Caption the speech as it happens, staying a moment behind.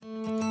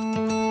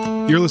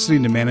You're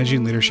listening to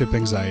Managing Leadership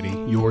Anxiety,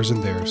 Yours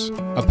and Theirs,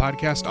 a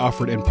podcast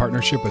offered in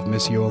partnership with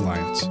Missio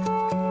Alliance.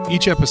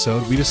 Each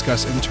episode, we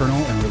discuss internal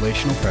and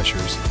relational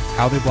pressures,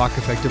 how they block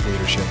effective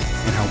leadership,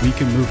 and how we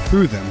can move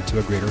through them to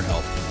a greater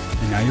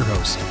health. And now your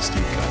host,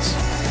 Steve Cuss.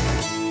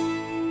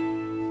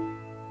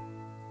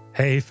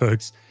 Hey,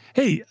 folks.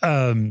 Hey,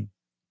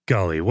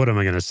 golly, what am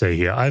I going to say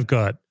here? I've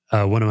got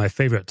one of my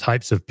favorite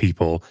types of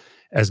people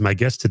as my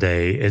guest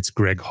today. It's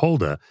Greg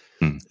Holder.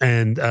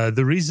 And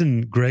the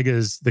reason Greg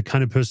is the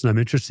kind of person I'm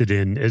interested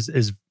in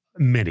is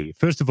many.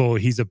 First of all,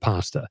 he's a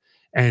pastor.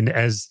 And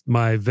as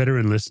my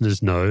veteran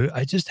listeners know,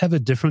 I just have a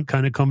different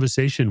kind of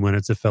conversation when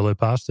it's a fellow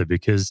pastor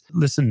because,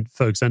 listen,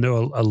 folks, I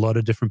know a lot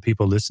of different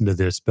people listen to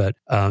this, but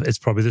it's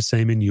probably the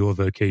same in your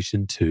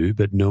vocation too,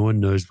 but no one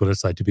knows what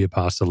it's like to be a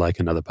pastor like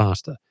another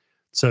pastor.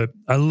 So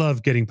I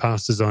love getting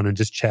pastors on and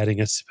just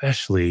chatting,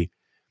 especially,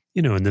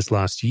 in this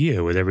last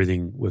year with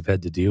everything we've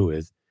had to deal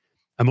with.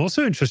 I'm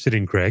also interested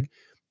in Greg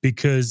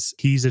because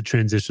he's a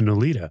transitional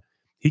leader.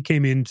 He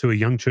came into a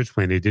young church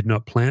plant. He did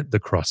not plant The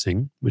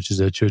Crossing, which is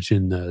a church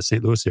in the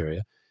St. Louis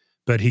area,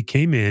 but he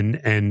came in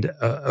and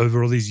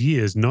over all these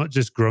years, not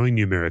just growing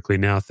numerically,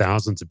 now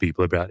thousands of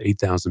people, about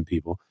 8,000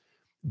 people,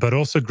 but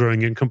also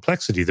growing in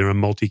complexity. They're a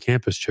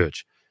multi-campus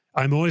church.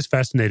 I'm always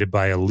fascinated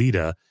by a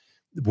leader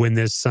when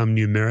there's some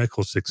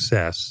numerical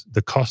success,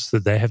 the costs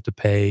that they have to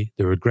pay,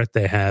 the regret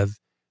they have,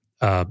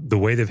 the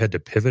way they've had to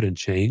pivot and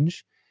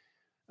change.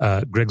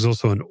 Greg's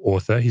also an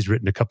author. He's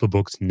written a couple of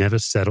books, Never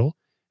Settle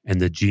and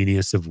The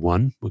Genius of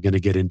One. We're going to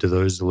get into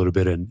those a little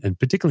bit, and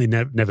particularly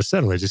Never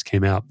Settle. It just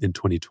came out in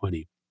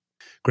 2020.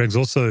 Greg's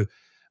also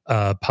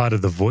part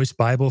of the Voice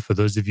Bible, for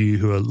those of you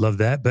who love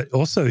that, but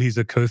also he's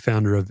a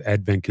co-founder of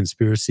Advent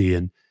Conspiracy.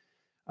 And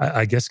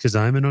I guess because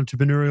I'm an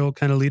entrepreneurial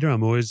kind of leader,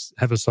 I'm always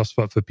have a soft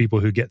spot for people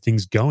who get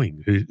things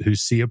going, who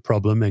see a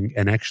problem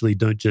and actually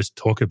don't just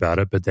talk about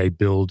it, but they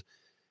build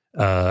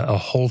a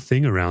whole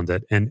thing around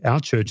it. And our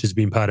church has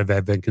been part of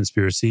Advent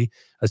Conspiracy.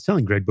 I was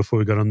telling Greg before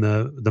we got on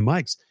the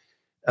mics,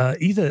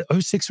 either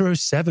 06 or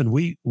 07,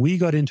 we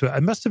got into it.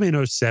 It must have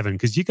been 07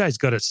 because you guys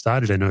got it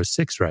started in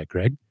 06, right,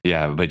 Greg?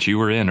 Yeah, but you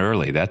were in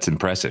early. That's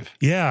impressive.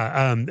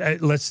 Yeah,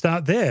 let's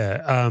start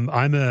there.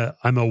 I'm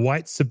a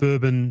white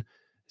suburban,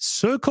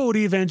 so-called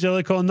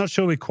evangelical. I'm not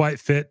sure we quite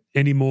fit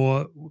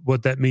anymore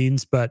what that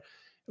means, but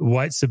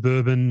white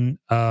suburban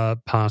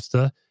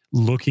pastor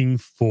looking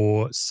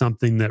for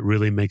something that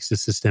really makes a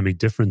systemic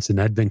difference. And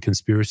Advent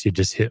Conspiracy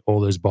just hit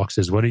all those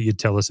boxes. Why don't you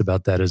tell us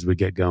about that as we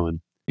get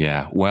going?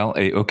 Yeah, well,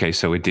 okay,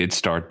 so it did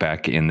start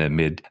back in the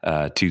mid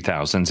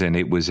 2000s, and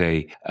it was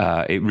it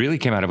really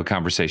came out of a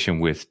conversation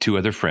with two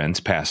other friends,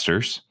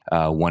 pastors,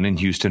 one in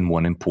Houston,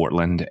 one in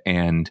Portland,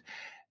 and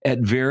at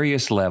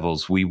various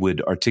levels, we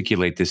would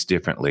articulate this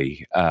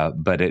differently,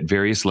 but at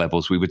various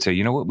levels, we would say,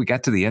 you know what, we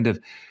got to the end of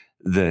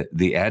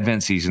the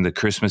Advent season, the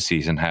Christmas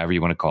season, however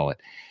you want to call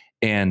it,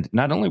 and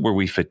not only were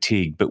we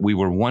fatigued, but we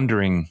were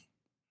wondering,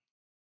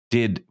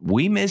 did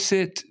we miss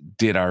it?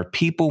 Did our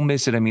people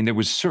miss it? I mean, there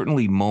was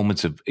certainly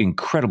moments of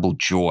incredible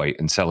joy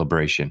and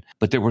celebration,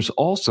 but there was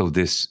also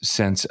this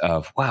sense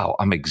of, wow,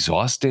 I'm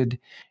exhausted.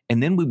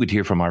 And then we would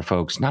hear from our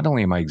folks, not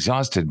only am I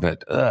exhausted,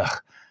 but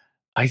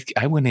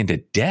I went into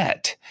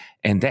debt.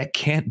 And that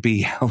can't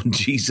be how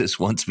Jesus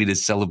wants me to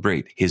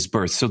celebrate his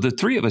birth. So the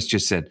three of us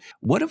just said,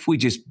 what if we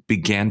just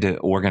began to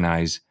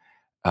organize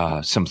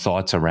some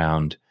thoughts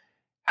around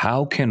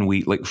how can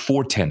we, like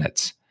 4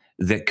 tenets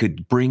that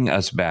could bring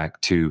us back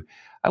to,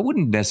 I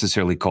wouldn't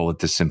necessarily call it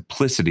the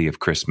simplicity of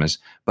Christmas,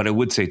 but I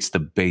would say it's the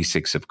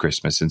basics of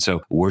Christmas. And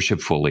so worship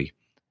fully,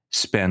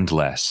 spend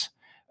less.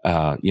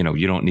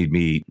 You don't need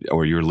me,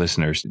 or your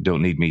listeners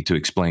don't need me to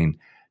explain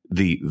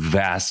the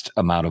vast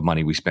amount of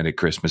money we spend at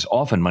Christmas,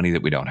 often money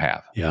that we don't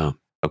have. Yeah.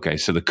 Okay,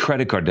 so the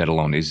credit card debt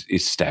alone is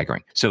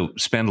staggering. So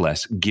spend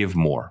less, give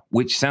more,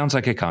 which sounds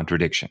like a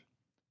contradiction.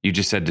 You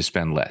just said to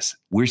spend less.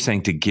 We're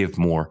saying to give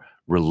more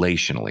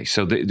relationally.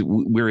 So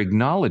we're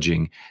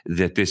acknowledging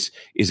that this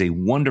is a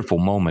wonderful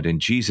moment and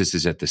Jesus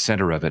is at the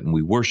center of it and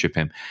we worship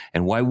him.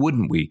 And why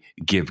wouldn't we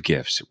give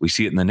gifts? We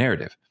see it in the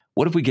narrative.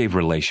 What if we gave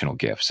relational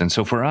gifts? And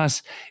so for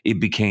us, it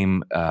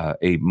became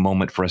a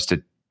moment for us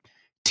to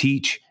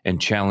teach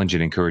and challenge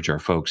and encourage our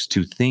folks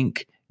to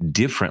think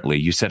differently.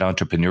 You said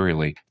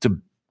entrepreneurially. It's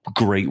a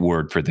great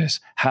word for this.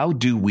 How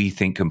do we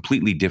think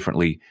completely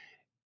differently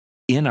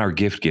in our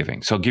gift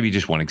giving? So I'll give you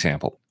just one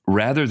example.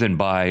 Rather than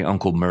buy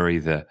Uncle Murray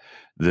the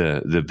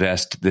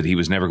vest that he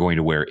was never going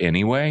to wear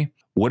anyway,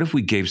 what if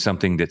we gave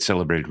something that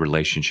celebrated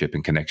relationship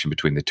and connection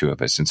between the two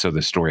of us? And so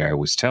the story I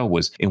always tell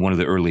was in one of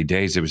the early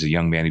days, there was a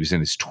young man, he was in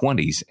his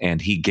 20s,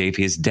 and he gave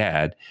his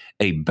dad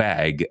a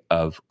bag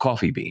of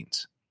coffee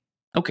beans.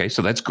 Okay,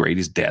 so that's great.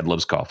 His dad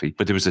loves coffee,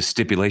 but there was a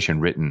stipulation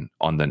written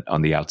on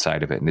the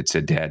outside of it, and it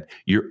said, "Dad,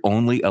 you're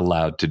only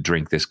allowed to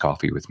drink this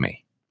coffee with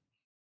me.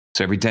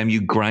 So every time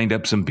you grind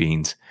up some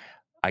beans,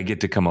 I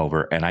get to come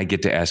over and I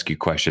get to ask you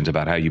questions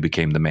about how you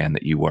became the man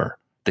that you are,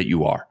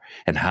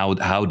 and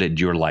how did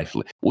your life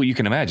live?" Well, you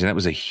can imagine that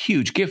was a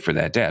huge gift for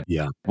that dad.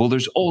 Yeah. Well,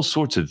 there's all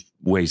sorts of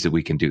ways that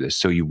we can do this.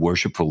 So you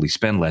worship fully,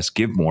 spend less,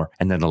 give more,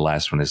 and then the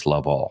last one is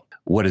love all.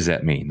 What does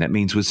that mean? That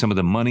means with some of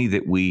the money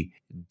that we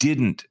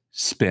didn't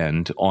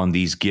spend on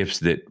these gifts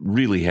that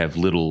really have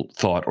little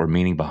thought or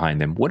meaning behind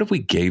them, what if we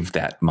gave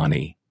that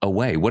money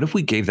away? What if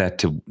we gave that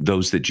to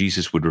those that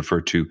Jesus would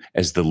refer to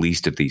as the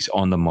least of these,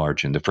 on the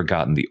margin, the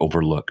forgotten, the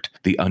overlooked,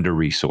 the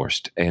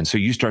under-resourced? And so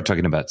you start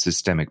talking about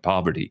systemic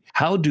poverty.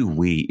 How do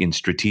we, in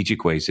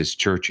strategic ways as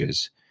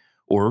churches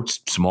or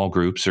small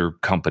groups or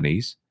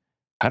companies,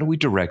 how do we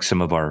direct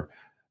some of our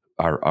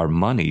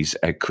monies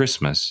at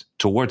Christmas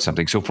towards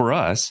something? So for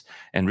us,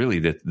 and really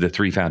the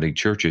three founding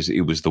churches,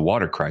 it was the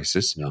water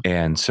crisis. Yeah.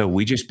 And so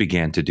we just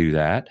began to do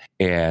that.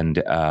 And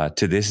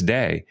to this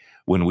day,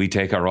 when we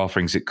take our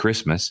offerings at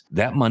Christmas,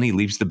 that money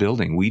leaves the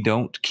building. We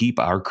don't keep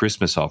our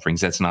Christmas offerings.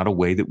 That's not a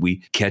way that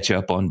we catch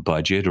up on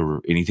budget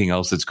or anything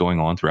else that's going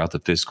on throughout the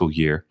fiscal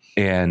year.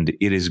 And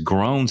it has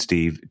grown,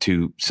 Steve,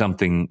 to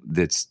something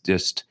that's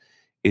just,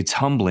 it's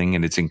humbling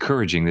and it's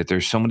encouraging that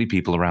there's so many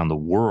people around the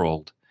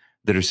world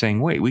that are saying,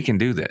 wait, we can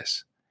do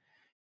this.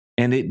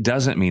 And it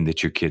doesn't mean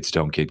that your kids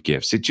don't get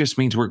gifts. It just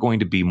means we're going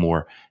to be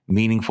more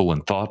meaningful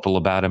and thoughtful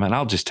about them. And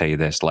I'll just tell you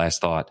this, last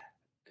thought,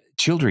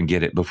 children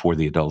get it before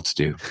the adults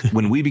do.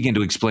 When we begin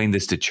to explain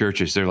this to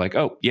churches, they're like,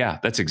 oh, yeah,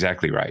 that's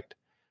exactly right.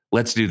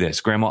 Let's do this.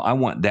 Grandma, I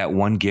want that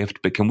one gift,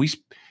 but can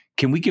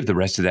we give the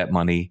rest of that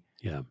money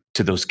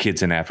to those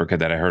kids in Africa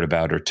that I heard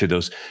about, or to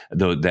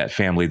that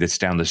family that's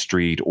down the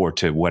street, or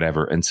to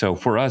whatever? And so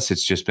for us,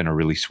 it's just been a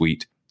really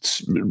sweet,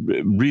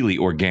 really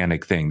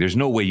organic thing. There's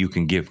no way you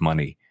can give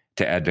money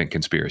to Advent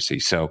Conspiracy.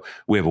 So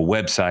we have a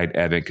website,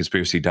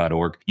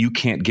 adventconspiracy.org. You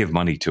can't give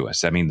money to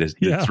us. I mean,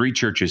 the three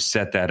churches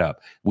set that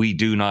up. We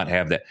do not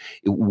have that.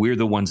 We're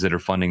the ones that are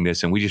funding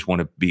this, and we just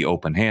want to be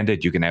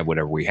open-handed. You can have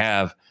whatever we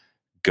have.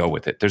 Go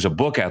with it. There's a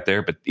book out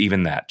there, but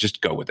even that,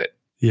 just go with it.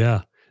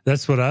 Yeah,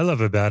 that's what I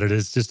love about it.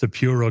 It's just a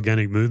pure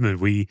organic movement.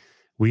 We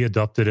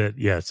adopted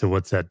it, so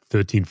what's that,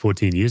 13,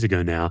 14 years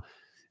ago now.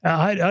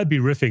 I'd be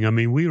riffing. I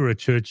mean, we were a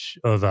church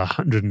of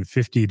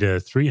 150 to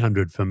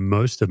 300 for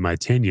most of my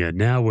tenure.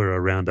 Now we're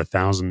around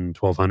 1,000,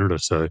 1,200 or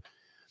so.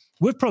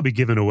 We've probably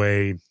given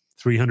away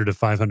 $300,000 to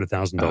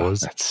 $500,000.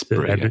 That's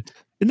brilliant.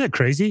 Isn't that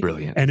crazy?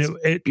 Brilliant. And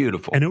it's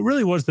beautiful. And it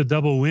really was the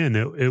double win.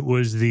 It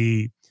was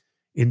the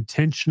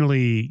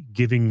intentionally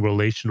giving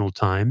relational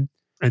time.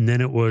 And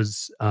then it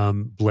was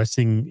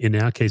blessing. In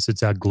our case,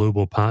 it's our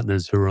global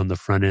partners who are on the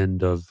front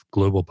end of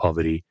global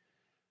poverty.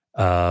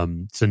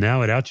 So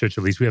now at our church,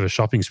 at least, we have a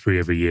shopping spree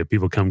every year.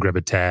 People come grab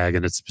a tag,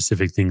 and it's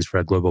specific things for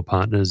our global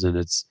partners. And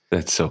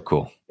that's so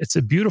cool. It's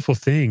a beautiful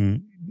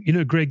thing. You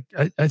know, Greg,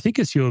 I think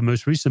it's your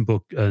most recent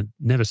book,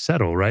 Never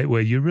Settle, right?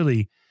 Where you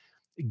really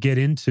get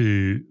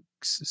into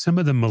some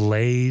of the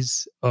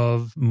malaise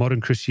of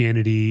modern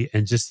Christianity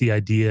and just the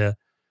idea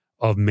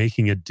of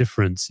making a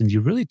difference. And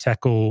you really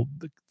tackle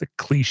the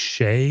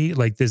cliche.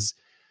 Like there's,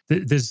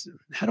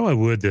 how do I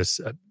word this?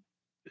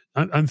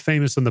 I'm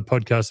famous on the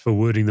podcast for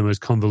wording the most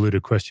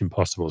convoluted question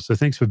possible. So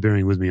thanks for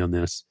bearing with me on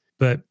this.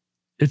 But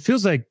it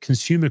feels like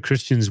consumer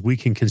Christians, we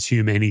can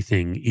consume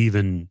anything,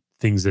 even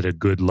things that are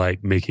good,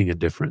 like making a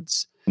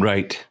difference.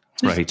 Right.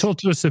 Just talk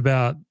to us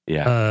about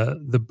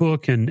the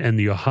book and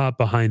your heart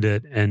behind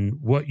it, and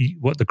what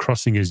the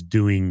Crossing is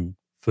doing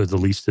for the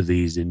least of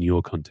these in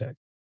your context.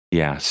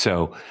 Yeah.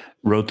 So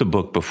wrote the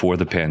book before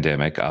the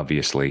pandemic,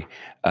 obviously,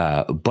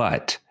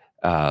 but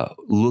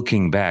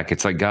looking back,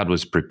 it's like God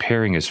was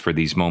preparing us for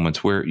these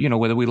moments where, you know,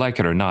 whether we like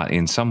it or not,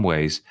 in some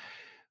ways,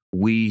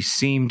 we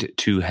seemed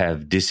to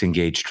have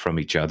disengaged from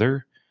each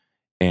other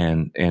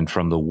and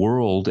from the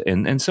world.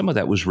 And some of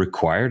that was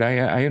required.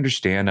 I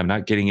understand. I'm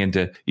not getting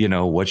into, you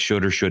know, what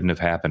should or shouldn't have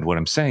happened. What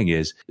I'm saying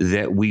is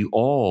that we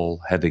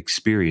all have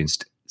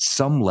experienced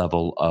some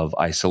level of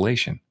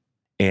isolation.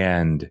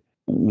 And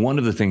one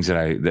of the things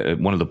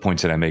one of the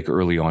points that I make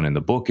early on in the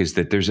book is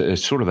that there's a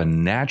sort of a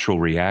natural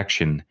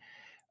reaction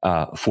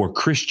for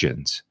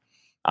Christians,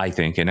 I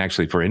think, and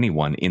actually for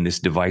anyone in this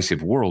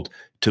divisive world,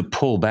 to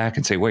pull back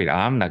and say, "Wait,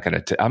 I'm not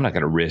going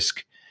to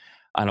risk.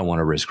 I don't want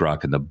to risk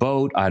rocking the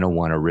boat. I don't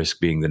want to risk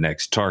being the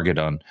next target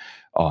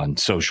on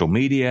social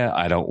media.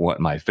 I don't want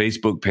my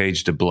Facebook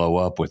page to blow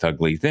up with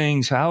ugly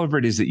things." However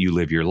it is that you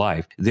live your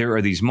life, there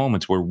are these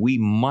moments where we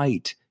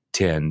might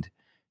tend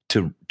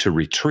to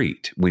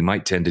retreat. We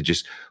might tend to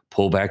just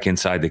pull back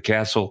inside the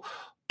castle,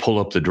 pull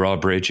up the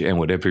drawbridge, and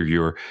whatever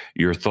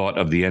your thought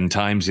of the end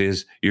times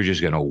is, you're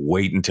just going to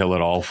wait until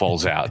it all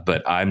falls out.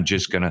 But I'm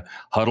just going to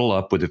huddle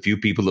up with a few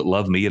people that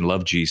love me and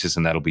love Jesus,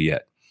 and that'll be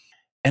it.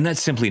 And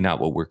that's simply not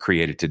what we're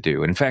created to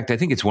do. In fact, I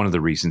think it's one of the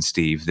reasons,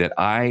 Steve, that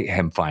I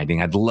am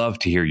finding, I'd love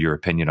to hear your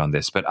opinion on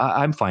this, but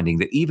I'm finding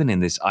that even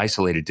in this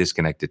isolated,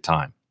 disconnected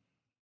time,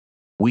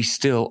 we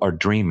still are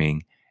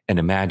dreaming and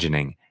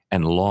imagining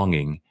and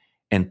longing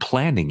and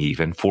planning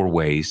even for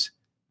ways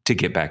to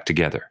get back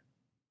together.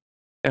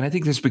 And I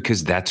think that's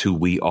because that's who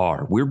we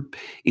are.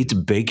 It's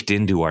baked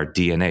into our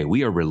DNA.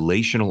 We are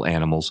relational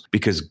animals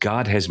because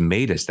God has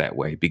made us that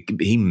way.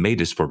 He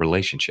made us for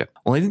relationship.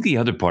 Well, I think the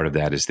other part of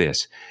that is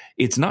this.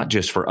 It's not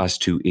just for us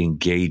to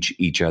engage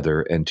each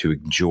other and to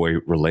enjoy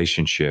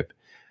relationship.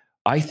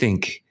 I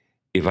think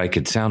if I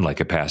could sound like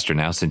a pastor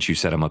now, since you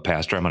said I'm a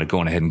pastor, I'm going to go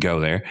on ahead and go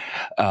there.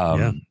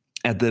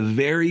 At the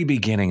very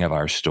beginning of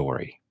our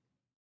story,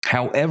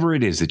 however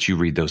it is that you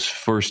read those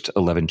first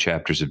 11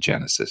 chapters of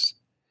Genesis,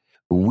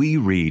 we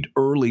read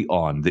early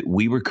on that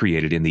we were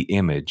created in the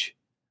image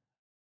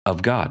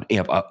of God,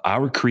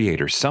 our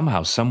Creator.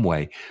 Somehow, some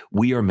way,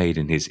 we are made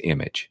in His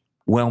image.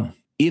 Well,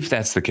 if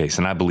that's the case,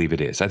 and I believe it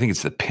is, I think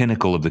it's the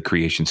pinnacle of the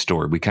creation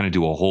story. We kind of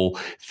do a whole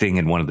thing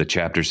in one of the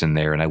chapters in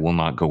there, and I will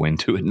not go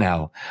into it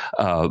now,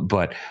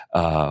 but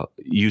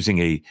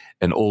using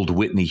an old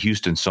Whitney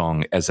Houston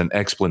song as an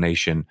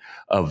explanation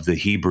of the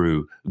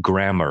Hebrew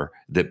grammar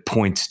that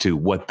points to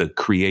what the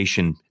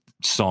creation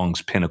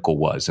song's pinnacle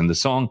was. And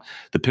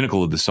the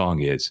pinnacle of the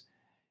song is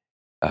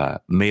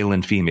male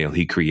and female,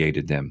 He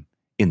created them.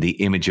 In the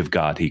image of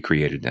God, He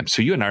created them.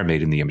 So you and I are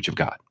made in the image of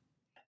God.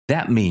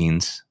 That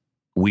means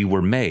we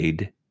were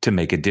made to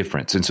make a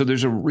difference. And so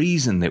there's a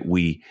reason that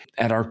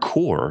at our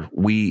core,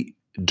 we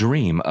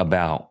dream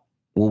about,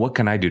 well, what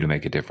can I do to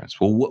make a difference?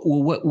 Well,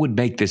 what would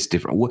make this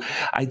different? Well,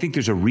 I think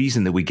there's a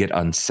reason that we get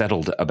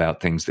unsettled about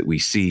things that we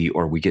see,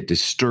 or we get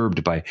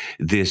disturbed by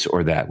this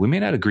or that. We may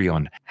not agree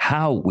on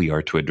how we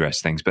are to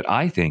address things, but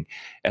I think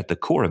at the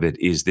core of it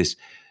is this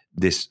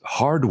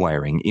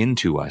hardwiring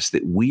into us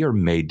that we are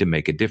made to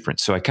make a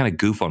difference. So I kind of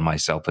goof on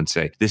myself and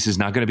say, this is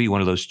not going to be one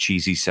of those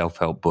cheesy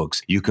self-help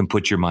books. You can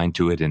put your mind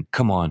to it and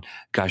come on,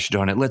 gosh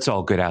darn it, let's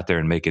all get out there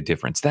and make a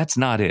difference. That's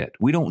not it.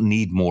 We don't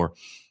need more.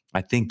 I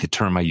think the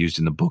term I used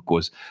in the book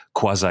was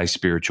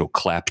quasi-spiritual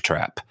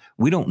claptrap.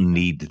 We don't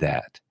need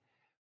that.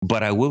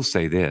 But I will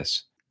say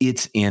this,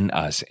 it's in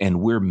us, and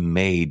we're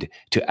made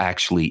to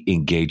actually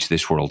engage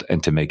this world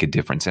and to make a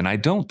difference. And I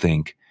don't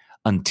think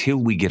until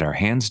we get our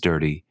hands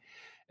dirty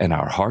and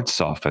our hearts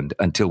softened,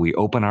 until we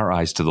open our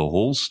eyes to the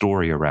whole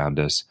story around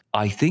us,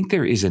 I think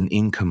there is an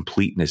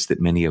incompleteness that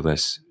many of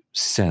us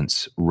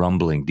sense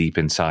rumbling deep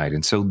inside.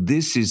 And so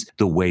this is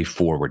the way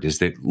forward, is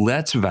that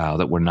let's vow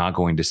that we're not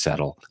going to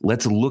settle.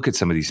 Let's look at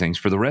some of these things.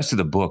 For the rest of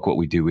the book, what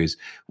we do is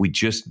we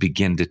just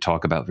begin to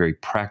talk about very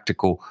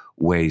practical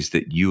ways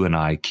that you and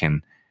I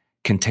can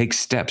take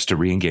steps to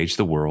reengage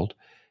the world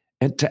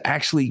and to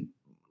actually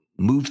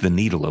move the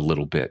needle a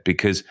little bit.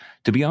 Because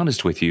to be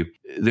honest with you,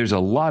 there's a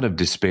lot of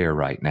despair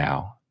right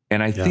now.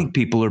 And I think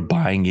people are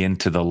buying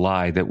into the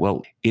lie that,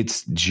 well,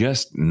 it's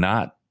just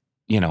not,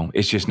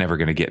 it's just never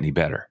going to get any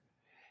better.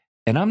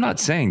 And I'm not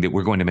saying that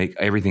we're going to make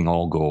everything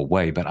all go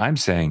away, but I'm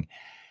saying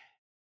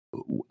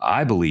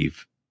I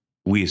believe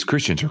we as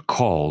Christians are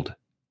called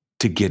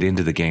to get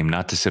into the game,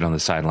 not to sit on the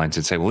sidelines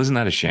and say, well, isn't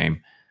that a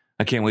shame?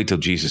 I can't wait till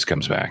Jesus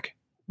comes back.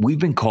 We've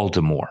been called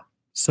to more.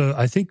 So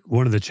I think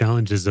one of the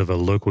challenges of a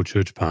local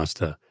church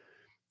pastor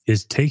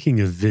is taking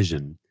a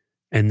vision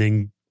and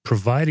then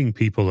providing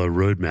people a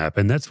roadmap.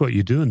 And that's what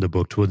you do in the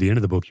book. Toward the end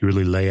of the book, you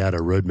really lay out a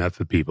roadmap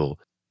for people.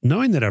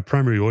 Knowing that our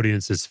primary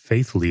audience is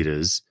faith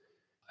leaders,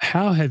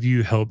 how have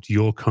you helped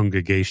your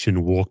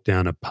congregation walk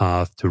down a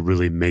path to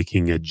really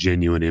making a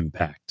genuine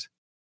impact?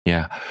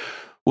 Yeah.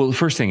 Well, the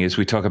first thing is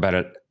we talk about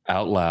it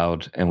out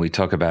loud and we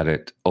talk about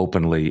it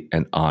openly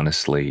and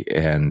honestly.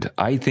 And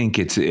I think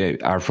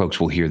our folks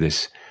will hear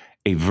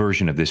a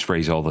version of this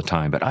phrase all the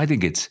time, but I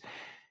think it's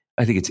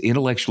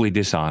intellectually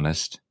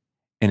dishonest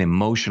and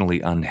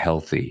emotionally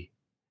unhealthy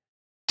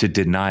to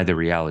deny the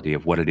reality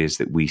of what it is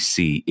that we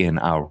see in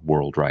our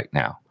world right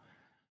now.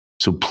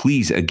 So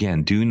please,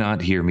 again, do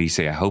not hear me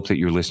say, I hope that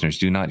your listeners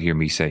do not hear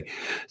me say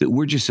that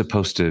we're just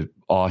supposed to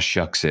aw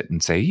shucks it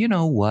and say, you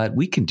know what,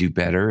 we can do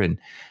better and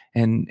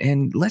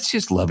let's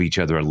just love each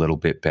other a little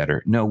bit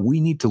better. No, we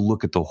need to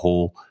look at the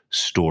whole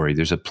story.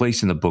 There's a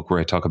place in the book where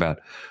I talk about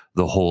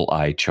the whole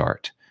eye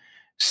chart.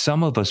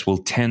 Some of us will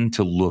tend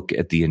to look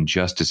at the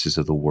injustices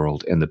of the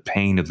world and the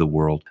pain of the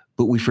world,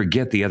 but we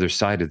forget the other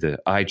side of the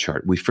eye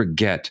chart. We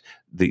forget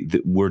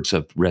the words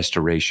of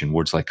restoration,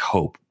 words like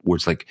hope,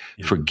 words like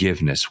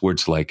forgiveness,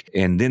 words like,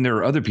 and then there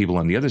are other people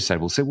on the other side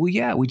who will say, well,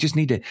 yeah, we just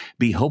need to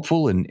be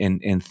hopeful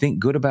and think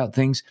good about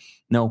things.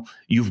 No,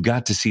 you've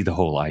got to see the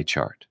whole eye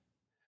chart.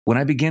 When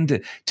I begin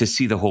to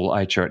see the whole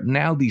eye chart,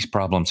 now these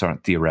problems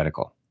aren't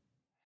theoretical.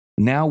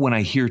 Now when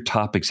I hear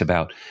topics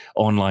about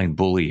online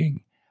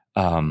bullying,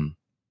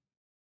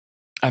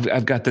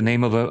 I've got the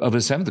name of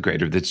a seventh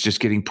grader that's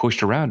just getting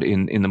pushed around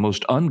in the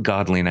most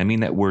ungodly, and I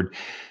mean that word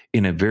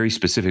in a very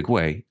specific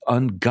way,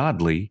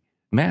 ungodly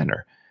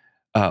manner.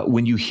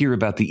 When you hear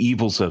about the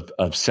evils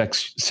of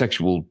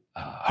sexual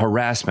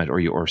harassment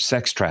or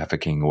sex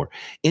trafficking or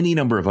any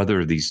number of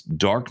other of these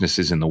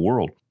darknesses in the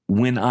world,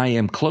 when I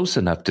am close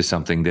enough to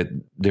something that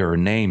there are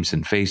names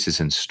and faces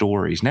and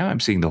stories, now I'm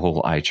seeing the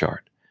whole eye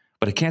chart.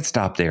 But I can't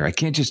stop there. I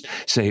can't just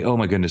say, oh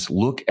my goodness,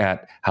 look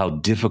at how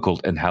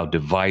difficult and how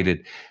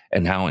divided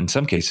and how in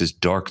some cases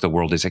dark the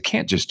world is. I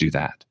can't just do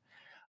that.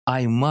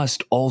 I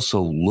must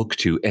also look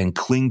to and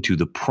cling to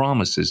the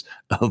promises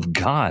of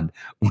God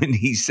when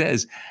he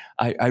says,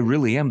 I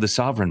really am the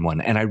sovereign one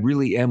and I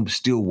really am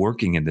still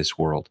working in this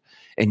world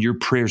and your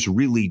prayers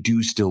really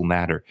do still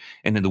matter.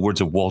 And in the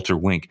words of Walter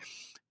Wink,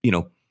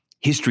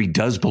 history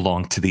does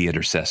belong to the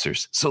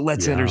intercessors. So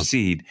let's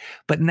intercede.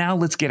 But now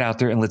let's get out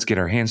there and let's get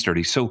our hands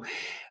dirty. So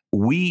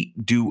we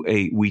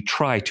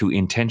try to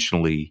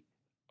intentionally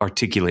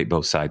articulate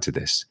both sides of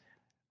this.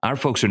 Our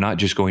folks are not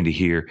just going to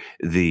hear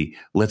the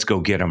let's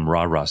go get them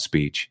rah-rah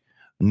speech,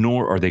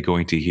 nor are they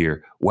going to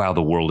hear, wow,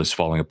 the world is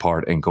falling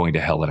apart and going to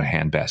hell in a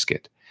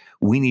handbasket.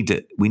 We need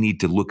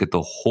to look at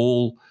the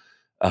whole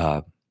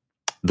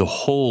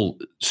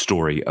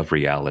story of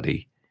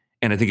reality.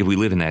 And I think if we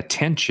live in that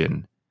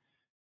tension,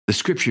 the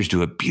scriptures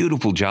do a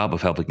beautiful job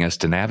of helping us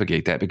to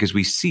navigate that, because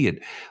we see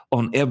it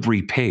on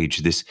every page,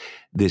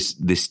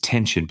 this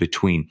tension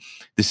between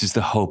this is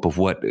the hope of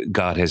what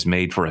God has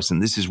made for us,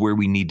 and this is where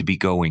we need to be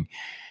going,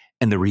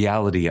 and the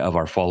reality of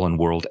our fallen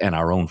world and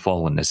our own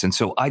fallenness. And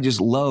so I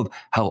just love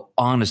how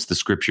honest the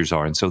scriptures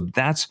are. And so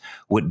that's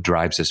what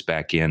drives us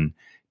back in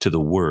to the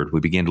Word. We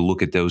begin to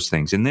look at those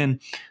things. And then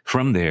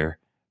from there,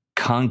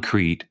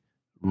 concrete,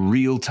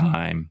 real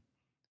time,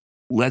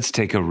 let's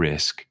take a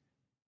risk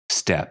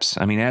steps.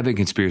 I mean, Advent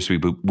Conspiracy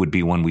would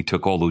be one we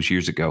took all those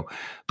years ago,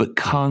 but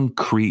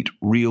concrete,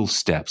 real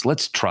steps.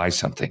 Let's try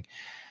something.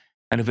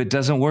 And if it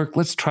doesn't work,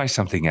 let's try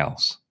something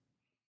else.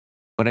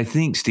 But I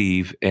think,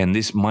 Steve, and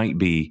this might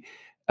be,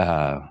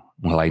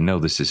 I know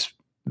this is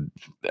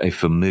a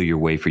familiar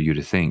way for you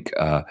to think,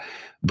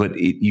 but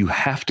you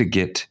have to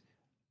get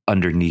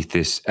underneath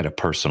this at a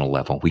personal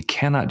level. We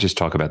cannot just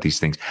talk about these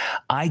things.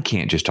 I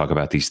can't just talk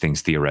about these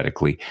things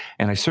theoretically,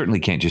 and I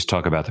certainly can't just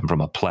talk about them from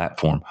a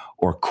platform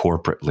or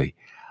corporately.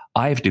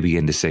 I have to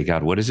begin to say,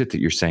 God, what is it that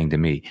you're saying to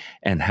me,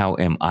 and how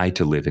am I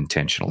to live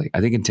intentionally?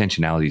 I think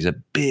intentionality is a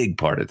big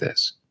part of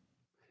this.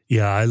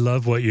 Yeah, I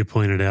love what you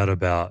pointed out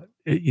about,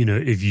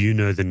 if you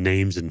know the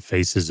names and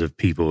faces of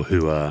people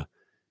who are,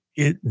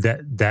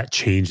 that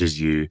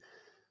changes you.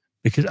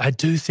 Because I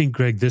do think,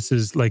 Greg, this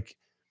is like,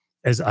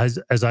 as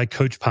I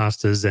coach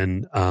pastors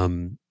and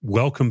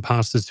welcome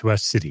pastors to our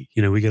city,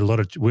 we get a lot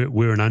of,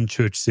 we're an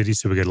unchurched city,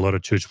 so we get a lot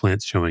of church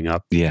plants showing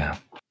up. Yeah.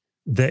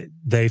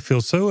 They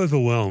feel so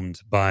overwhelmed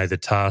by the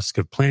task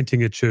of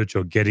planting a church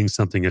or getting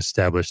something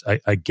established.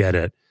 I get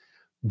it,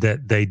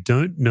 that they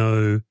don't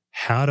know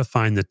how to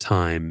find the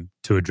time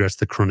to address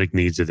the chronic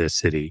needs of their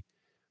city.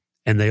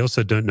 And they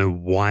also don't know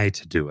why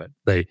to do it.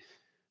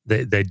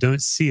 They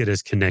don't see it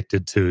as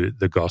connected to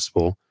the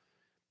gospel.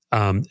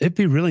 It'd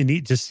be really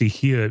neat just to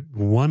hear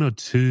one or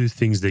two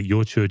things that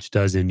your church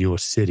does in your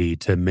city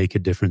to make a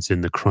difference in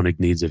the chronic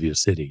needs of your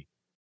city.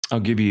 I'll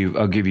give you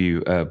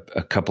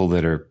a couple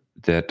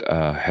that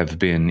have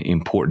been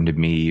important to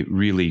me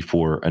really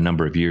for a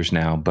number of years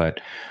now,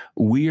 but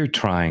we are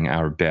trying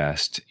our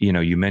best.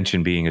 You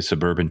mentioned being a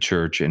suburban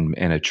church and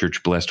a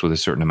church blessed with a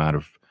certain amount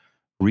of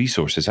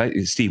resources.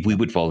 Steve, we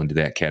would fall into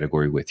that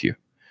category with you.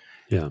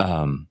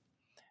 Yeah.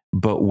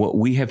 But what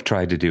we have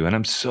tried to do, and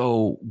I'm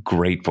so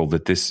grateful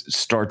that this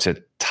starts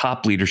at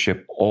top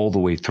leadership all the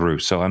way through.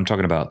 So I'm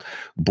talking about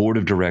board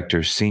of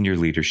directors, senior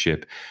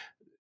leadership,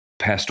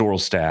 pastoral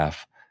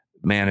staff,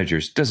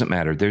 managers, doesn't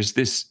matter. There's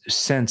this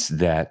sense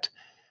that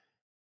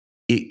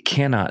it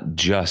cannot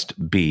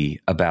just be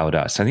about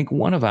us. I think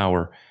one of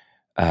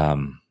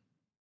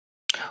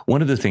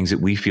the things that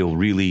we feel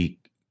really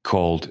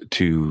called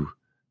to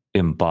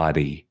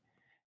embody,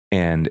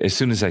 and as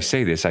soon as I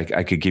say this,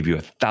 I could give you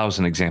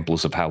 1,000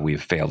 examples of how we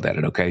have failed at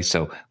it, okay?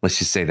 So let's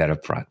just say that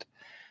up front.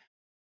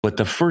 But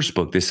the first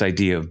book, this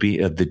idea of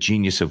the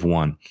genius of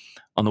one,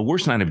 on the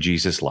worst night of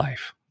Jesus'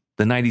 life,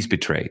 the night he's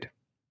betrayed,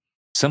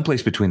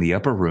 someplace between the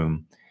upper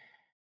room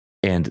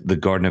and the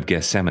Garden of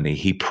Gethsemane,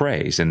 he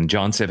prays. And in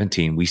John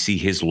 17, we see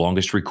his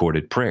longest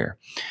recorded prayer.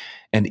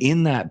 And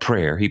in that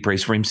prayer, he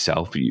prays for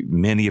himself.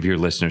 Many of your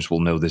listeners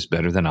will know this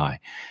better than I.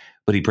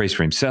 But he prays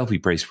for himself, he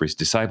prays for his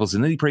disciples,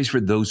 and then he prays for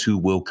those who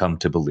will come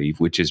to believe,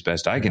 which, as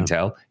best I can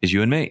tell, is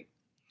you and me.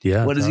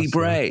 Yeah. What does he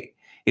pray?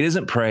 He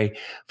doesn't pray,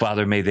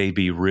 Father, may they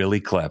be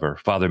really clever.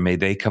 Father, may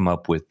they come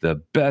up with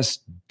the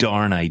best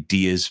darn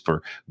ideas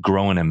for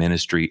growing a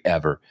ministry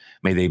ever.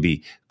 May they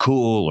be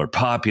cool or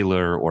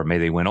popular, or may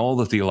they win all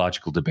the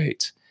theological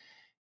debates.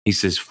 He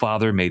says,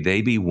 Father, may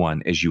they be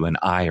one as you and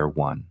I are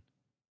one,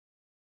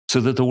 so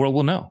that the world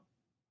will know.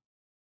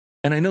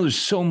 And I know there's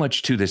so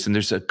much to this, and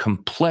there's a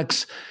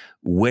complex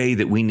way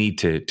that we need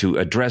to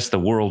address the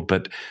world.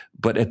 But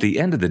at the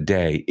end of the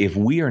day, if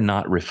we are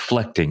not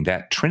reflecting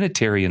that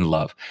Trinitarian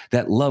love,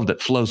 that love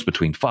that flows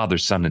between Father,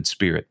 Son, and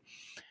Spirit,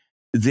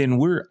 then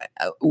we're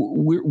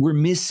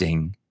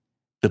missing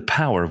the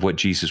power of what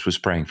Jesus was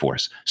praying for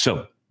us.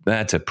 So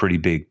that's a pretty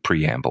big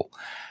preamble.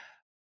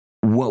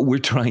 What we're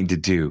trying to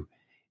do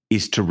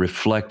is to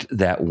reflect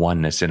that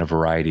oneness in a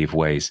variety of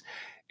ways.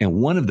 And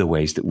one of the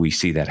ways that we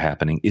see that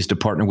happening is to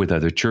partner with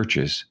other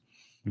churches,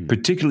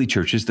 particularly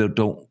churches that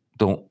don't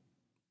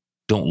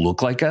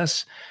look like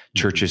us,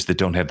 churches that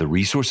don't have the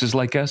resources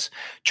like us,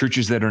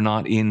 churches that are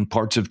not in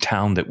parts of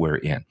town that we're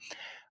in.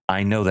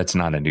 I know that's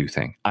not a new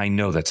thing.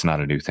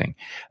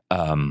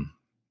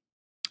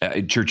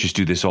 Churches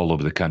do this all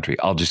over the country.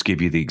 I'll just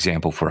give you the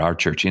example for our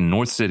church in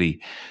North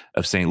City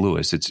of St.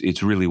 Louis.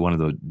 It's really one of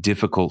the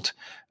difficult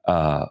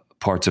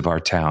parts of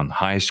our town,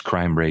 highest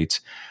crime rates.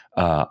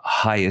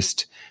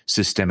 highest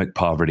systemic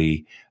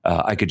poverty.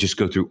 I could just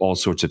go through all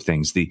sorts of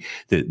things.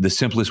 The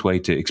simplest way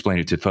to explain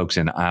it to folks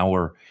in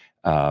our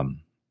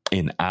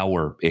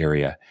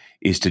area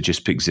is to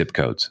just pick zip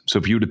codes. So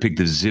if you were to pick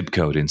the zip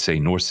code in, say,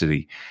 North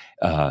City,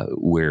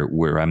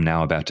 where I'm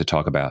now about to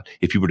talk about,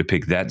 if you were to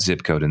pick that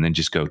zip code and then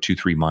just go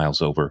 2-3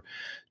 miles over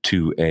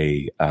to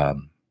a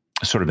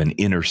sort of an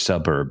inner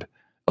suburb,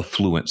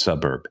 affluent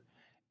suburb,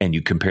 and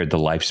you compared the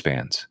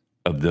lifespans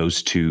of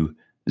those two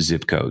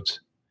zip codes,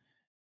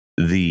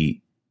 the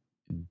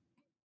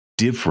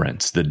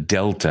difference, the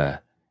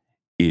delta,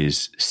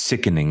 is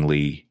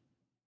sickeningly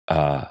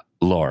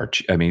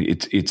large. I mean,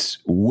 it's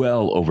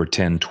well over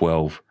 10,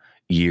 12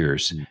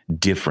 years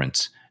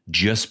difference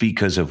just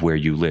because of where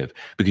you live,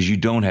 because you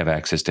don't have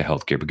access to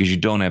healthcare, because you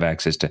don't have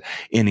access to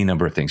any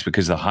number of things,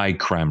 because of the high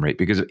crime rate,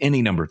 because of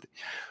any number of things.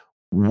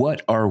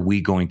 What are we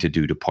going to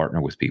do to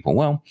partner with people?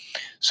 Well,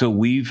 so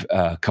we've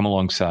come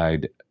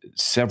alongside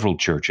several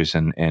churches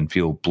and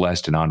feel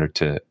blessed and honored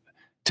to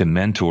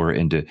mentor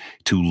and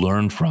to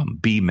learn from,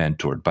 be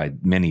mentored by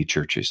many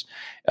churches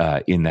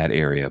in that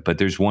area. But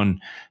there's one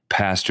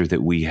pastor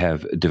that we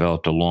have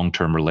developed a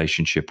long-term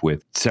relationship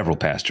with, several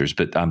pastors,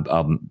 but I'm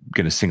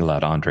going to single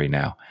out Andre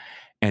now.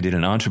 And in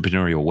an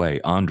entrepreneurial way,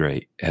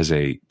 Andre, as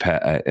a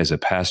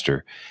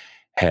pastor,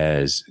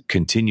 has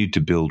continued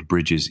to build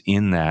bridges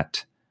in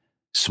that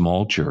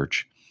small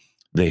church.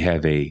 They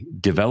have a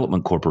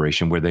development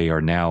corporation where they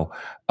are now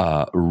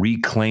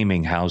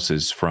reclaiming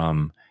houses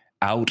from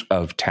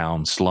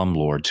out-of-town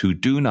slumlords who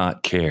do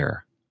not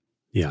care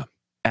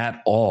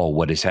at all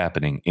what is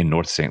happening in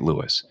North St.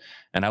 Louis.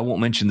 And I won't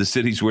mention the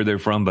cities where they're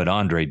from, but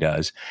Andre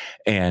does.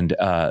 And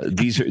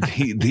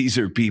these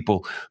are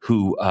people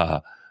who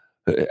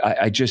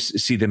I just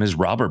see them as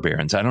robber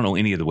barons. I don't know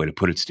any other way to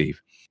put it,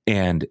 Steve.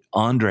 And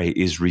Andre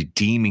is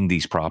redeeming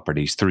these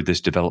properties through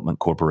this development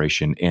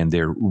corporation, and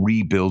they're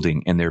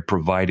rebuilding and they're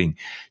providing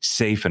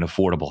safe and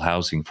affordable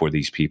housing for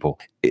these people.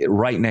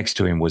 Right next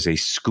to him was a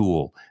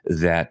school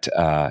that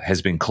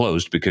has been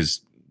closed because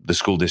the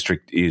school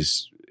district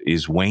is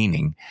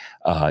waning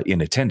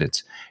in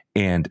attendance.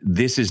 And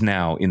this is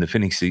now in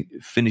the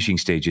finishing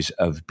stages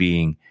of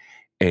being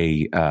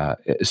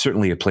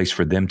certainly a place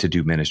for them to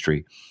do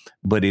ministry,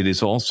 but it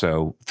is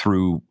also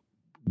through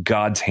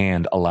God's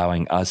hand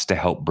allowing us to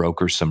help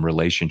broker some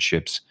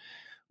relationships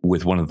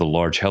with one of the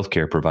large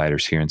healthcare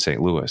providers here in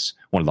St. Louis,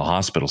 one of the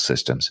hospital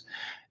systems.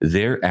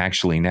 They're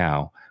actually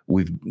now,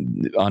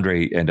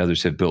 Andre and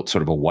others have built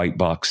sort of a white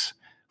box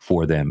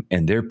for them,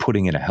 and they're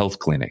putting in a health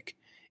clinic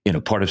in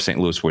a part of St.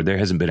 Louis where there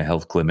hasn't been a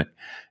health clinic.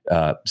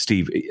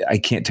 Steve, I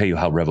can't tell you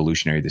how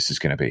revolutionary this is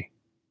going to be.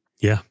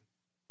 Yeah.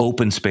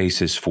 Open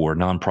spaces for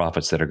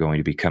nonprofits that are going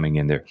to be coming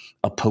in there,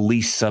 a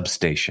police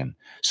substation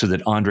so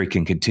that Andre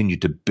can continue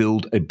to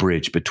build a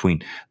bridge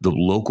between the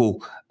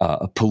local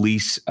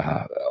police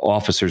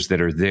officers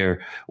that are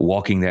there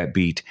walking that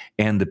beat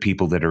and the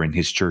people that are in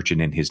his church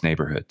and in his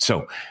neighborhood.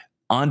 So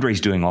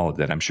Andre's doing all of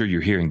that. I'm sure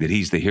you're hearing that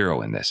he's the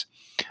hero in this.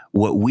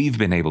 What we've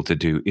been able to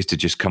do is to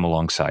just come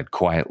alongside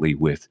quietly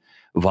with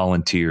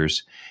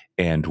volunteers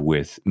and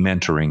with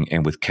mentoring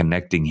and with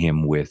connecting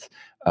him with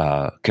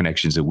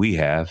connections that we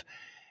have.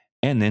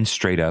 And then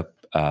straight up,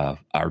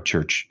 our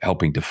church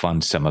helping to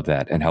fund some of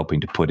that and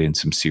helping to put in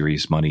some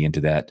serious money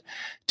into that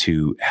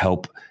to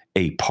help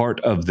a part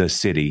of the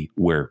city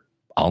where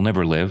I'll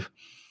never live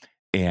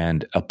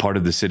and a part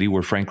of the city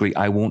where, frankly,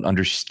 I won't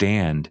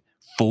understand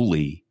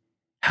fully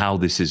how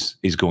this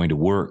is going to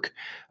work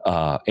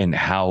and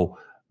how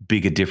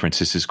big a difference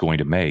this is going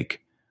to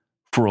make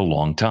for a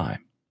long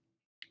time.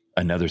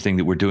 Another thing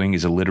that we're doing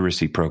is a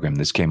literacy program.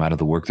 This came out of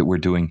the work that we're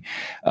doing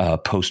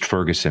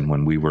post-Ferguson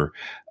when we were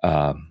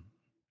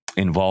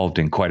involved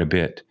in quite a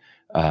bit.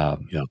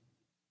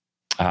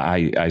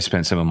 I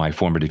spent some of my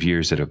formative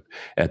years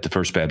at the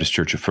First Baptist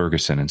Church of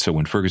Ferguson. And so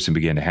when Ferguson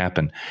began to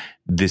happen,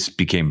 this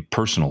became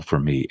personal for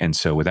me. And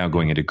so without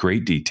going into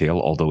great detail,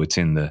 although it's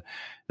in the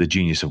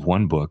Genius of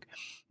One book,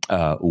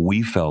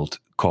 we felt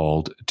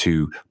called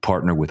to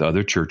partner with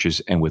other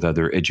churches and with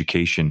other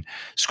education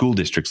school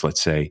districts,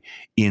 let's say,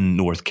 in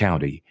North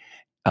County.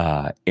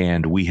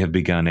 And we have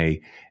begun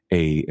a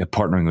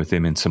partnering with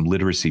them in some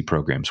literacy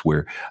programs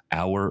where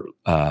our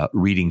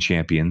reading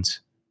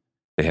champions,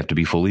 they have to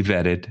be fully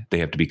vetted. They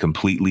have to be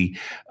completely,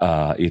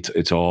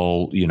 it's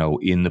all,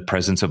 in the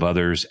presence of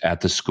others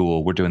at the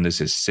school. We're doing this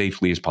as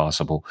safely as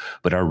possible,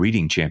 but our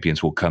reading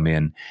champions will come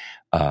in.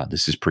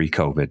 This is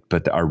pre-COVID,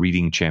 but our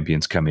reading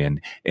champions come in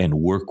and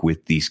work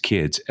with these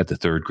kids at the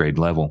third grade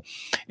level.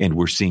 And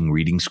we're seeing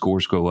reading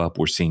scores go up.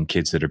 We're seeing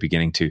kids that are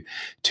beginning to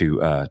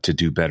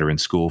do better in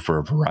school for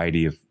a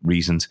variety of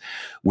reasons.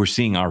 We're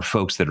seeing our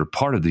folks that are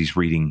part of these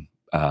reading,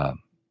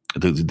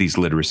 these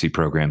literacy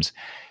programs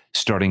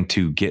starting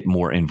to get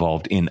more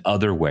involved in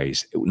other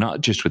ways,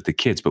 not just with the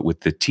kids, but with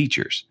the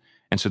teachers.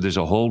 And so there's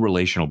a whole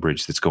relational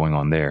bridge that's going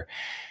on there.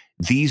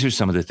 These are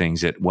some of the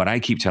things that what I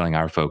keep telling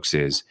our folks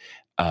is,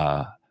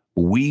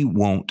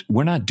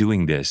 we're not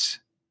doing this.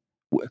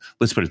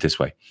 Let's put it this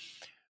way.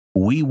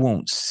 We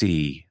won't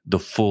see the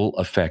full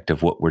effect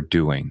of what we're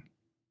doing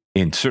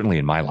certainly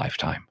in my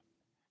lifetime.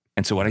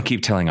 And so what I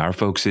keep telling our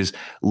folks is,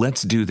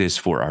 let's do this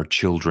for our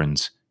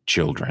children's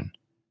children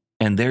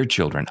and their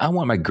children. I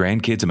want my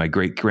grandkids and my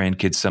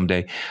great-grandkids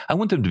someday, I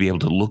want them to be able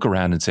to look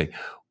around and say,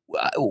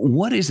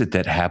 what is it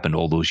that happened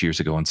all those years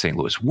ago in St.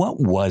 Louis?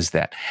 What was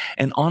that?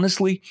 And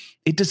honestly,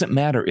 it doesn't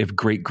matter if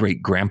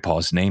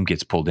great-great-grandpa's name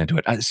gets pulled into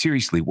it.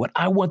 Seriously, what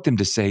I want them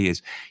to say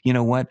is, you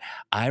know what?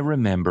 I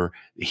remember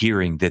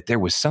hearing that there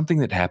was something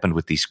that happened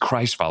with these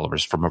Christ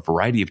followers from a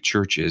variety of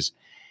churches,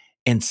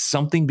 and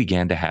something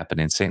began to happen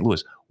in St.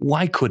 Louis.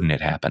 Why couldn't it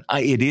happen?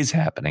 It is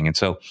happening. And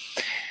so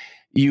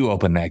you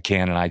opened that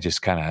can, and I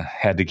just kind of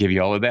had to give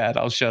you all of that.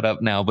 I'll shut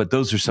up now, but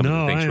those are some of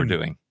the things we're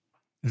doing.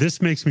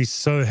 This makes me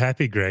so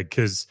happy, Greg,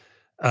 because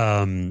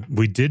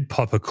we did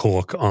pop a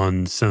cork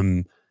on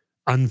some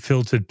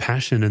unfiltered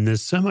passion, and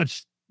there's so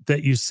much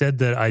that you said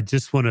that I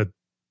just want to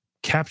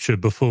capture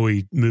before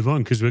we move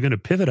on, because we're going to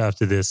pivot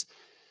after this.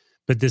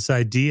 But this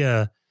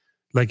idea,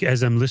 like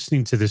as I'm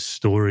listening to this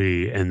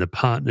story and the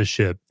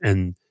partnership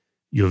and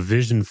your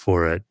vision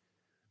for it,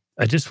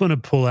 I just want to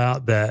pull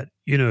out that,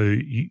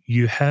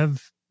 you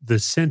have the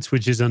sense,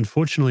 which is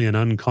unfortunately an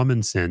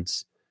uncommon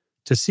sense,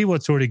 to see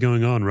what's already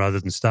going on rather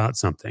than start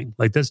something.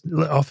 Like that's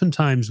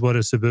oftentimes what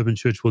a suburban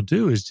church will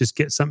do, is just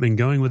get something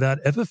going without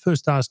ever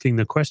first asking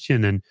the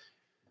question. And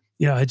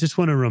I just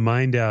want to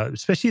remind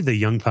especially the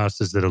young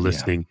pastors that are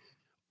listening,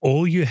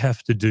 all you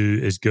have to do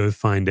is go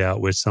find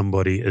out where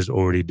somebody is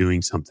already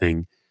doing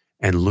something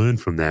and learn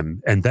from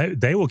them. And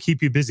they will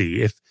keep you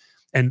busy.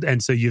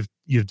 And so you've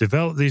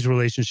developed these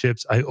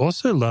relationships. I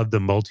also love the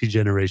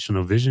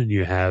multi-generational vision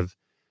you have.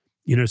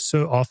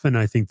 So often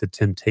I think the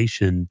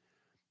temptation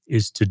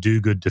is to do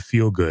good to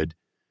feel good,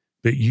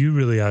 but you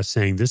really are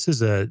saying this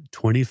is a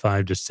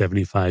 25 to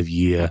 75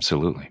 year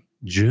absolutely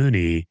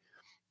journey,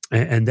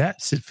 and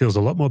that feels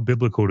a lot more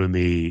biblical to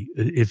me.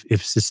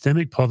 If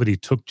systemic poverty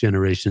took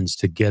generations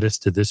to get us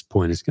to this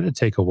point, it's going to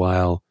take a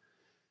while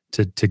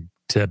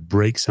to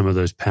break some of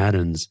those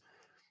patterns.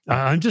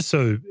 I'm just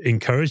so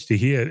encouraged to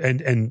hear,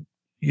 and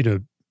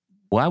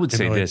well, I would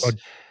say this.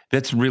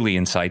 That's really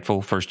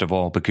insightful, first of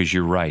all, because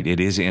you're right. It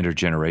is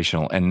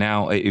intergenerational. And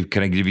now,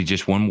 can I give you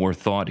just one more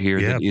thought here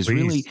that is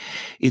please.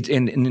 Really,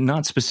 and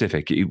not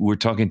specific. We're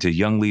talking to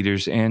young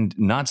leaders and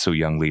not so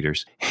young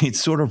leaders.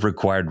 It's sort of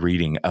required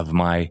reading of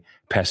my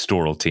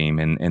pastoral team,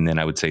 and then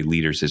I would say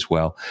leaders as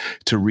well,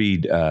 to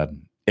read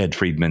Ed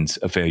Friedman's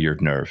A Failure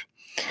of Nerve.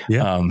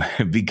 Yeah.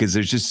 Because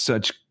there's just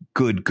such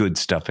good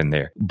stuff in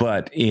there.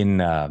 But in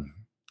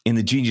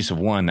the Genius of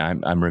One,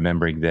 I'm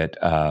remembering that,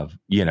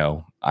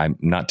 I'm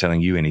not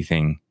telling you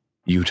anything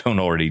you don't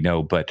already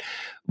know, but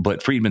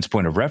Friedman's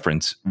point of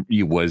reference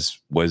was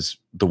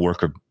the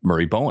work of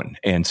Murray Bowen.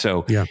 And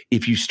so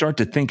if you start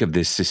to think of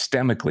this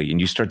systemically,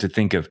 and you start to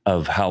think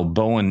of how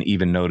Bowen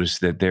even noticed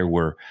that there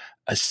were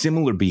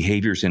similar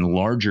behaviors in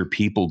larger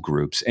people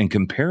groups, and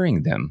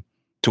comparing them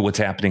to what's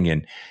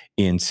happening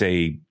in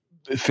say,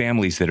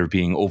 families that are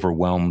being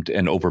overwhelmed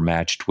and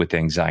overmatched with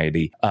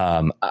anxiety.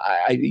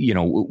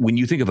 When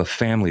you think of a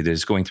family that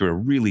is going through a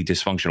really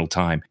dysfunctional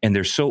time, and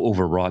they're so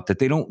overwrought that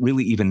they don't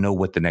really even know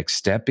what the next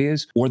step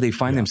is, or they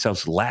find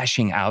themselves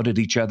lashing out at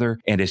each other,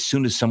 and as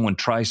soon as someone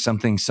tries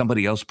something,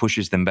 somebody else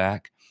pushes them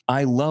back.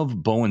 I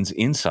love Bowen's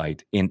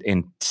insight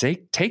in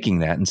taking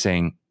that and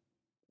saying,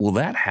 well,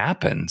 that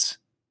happens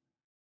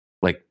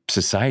like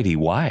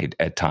society-wide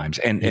at times.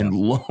 And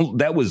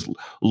that was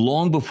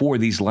long before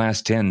these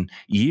last 10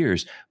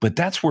 years, but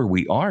that's where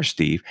we are,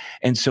 Steve.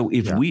 And so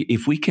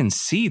if we can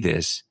see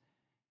this,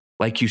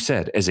 like you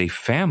said, as a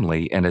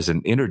family and as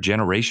an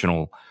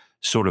intergenerational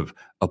sort of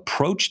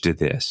approach to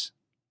this,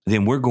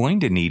 then we're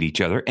going to need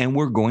each other, and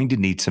we're going to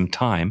need some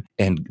time.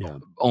 And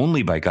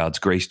only by God's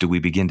grace do we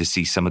begin to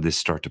see some of this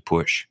start to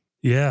push.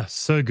 Yeah,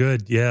 so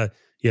good. Yeah.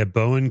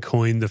 Bowen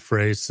coined the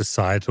phrase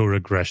societal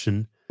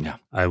regression. Yeah.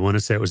 I want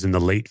to say it was in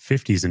the late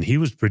 50s, and he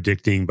was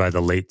predicting by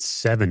the late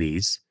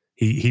 70s,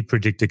 he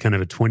predicted kind of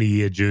a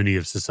 20-year journey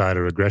of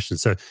societal regression.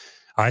 So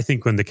I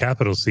think when the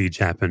Capitol siege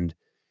happened,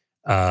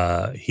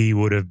 he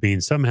would have been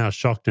somehow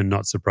shocked and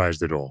not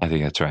surprised at all. I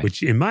think that's right.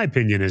 Which, in my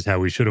opinion, is how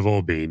we should have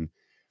all been.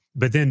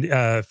 But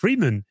then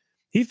Friedman,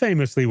 he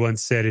famously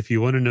once said, if you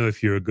want to know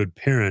if you're a good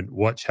parent,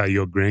 watch how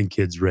your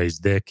grandkids raise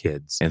their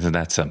kids. Isn't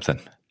that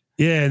something?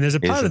 Yeah, and there's a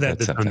part of that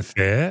that's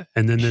unfair,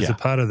 and then there's a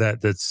part of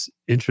that that's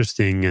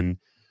interesting. And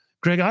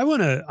Greg, I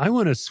want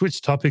to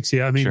switch topics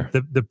here. I mean,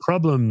 the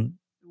problem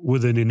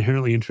with an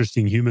inherently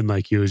interesting human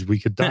like you is we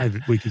could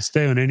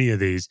stay on any of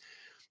these,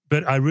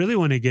 but I really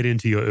want to get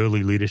into your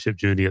early leadership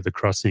journey at the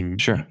Crossing.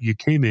 Sure. You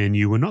came in,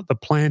 you were not the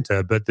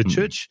planter, but the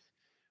church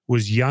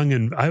was young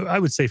and I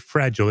would say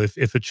fragile.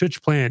 If a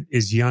church plant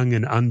is young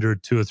and under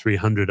 200 or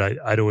 300,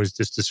 I'd always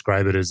just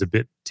describe it as a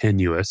bit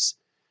tenuous.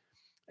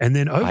 And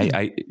then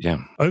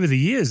over the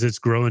years, it's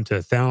grown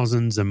to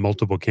thousands and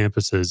multiple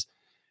campuses.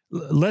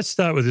 Let's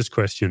start with this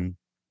question.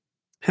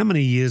 How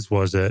many years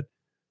was it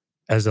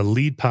as a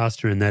lead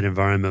pastor in that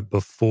environment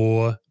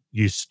before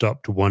you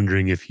stopped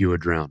wondering if you were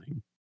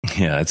drowning?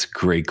 Yeah, that's a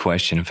great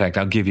question. In fact,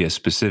 I'll give you a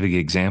specific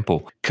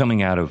example.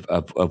 Coming out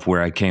of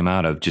where I came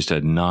out of, just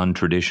a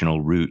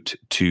non-traditional route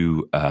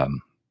to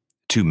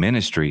to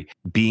ministry,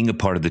 being a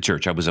part of the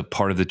church. I was a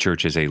part of the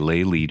church as a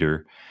lay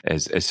leader,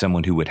 as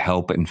someone who would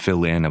help and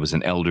fill in. I was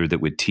an elder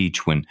that would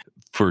teach when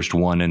first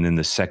one and then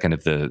the second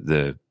of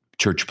the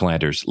church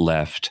planters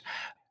left.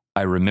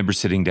 I remember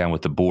sitting down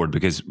with the board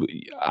because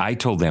I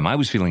told them I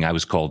was feeling I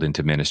was called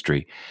into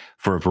ministry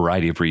for a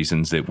variety of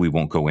reasons that we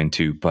won't go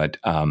into. But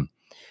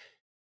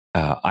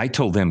I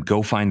told them,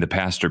 go find the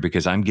pastor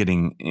because I'm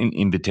getting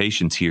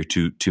invitations here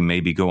to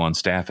maybe go on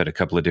staff at a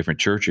couple of different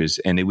churches.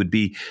 And it would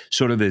be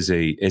sort of as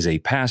a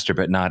pastor,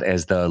 but not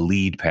as the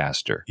lead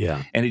pastor.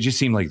 Yeah. And it just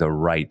seemed like the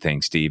right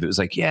thing, Steve. It was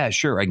like, yeah,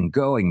 sure, I can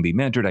go, I can be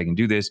mentored, I can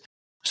do this.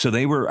 So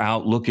they were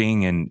out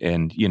looking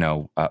and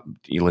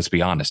let's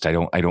be honest,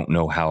 I don't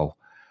know how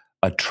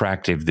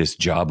attractive this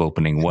job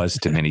opening was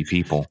to many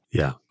people.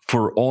 Yeah.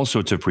 For all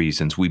sorts of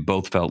reasons, we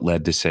both felt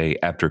led to say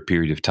after a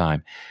period of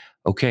time,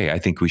 okay, I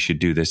think we should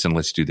do this and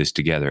let's do this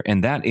together.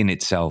 And that in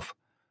itself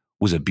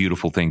was a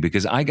beautiful thing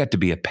because I got to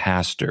be a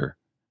pastor.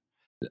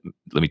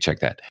 Let me check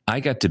that. I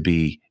got to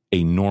be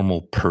a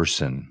normal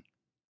person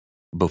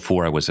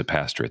before I was a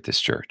pastor at this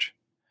church.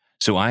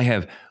 So I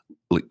have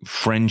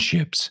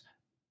friendships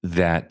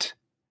that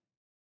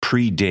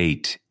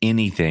predate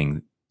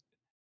anything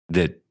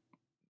that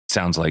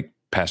sounds like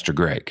Pastor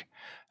Greg.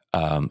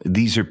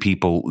 These are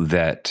people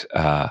that,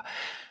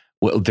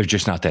 they're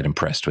just not that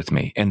impressed with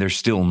me, and they're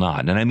still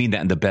not. And I mean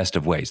that in the best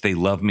of ways. They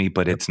love me,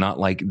 but it's not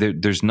like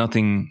there's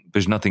nothing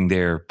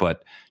there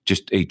but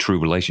just a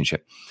true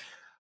relationship.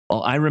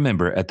 Well, I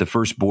remember at the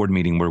first board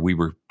meeting where we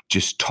were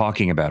just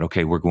talking about,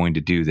 okay, we're going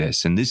to do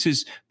this. And this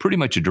is pretty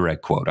much a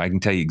direct quote. I can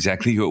tell you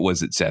exactly who it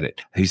was that said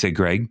it. He said,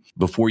 Greg,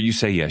 before you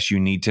say yes, you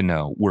need to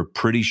know we're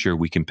pretty sure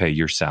we can pay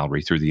your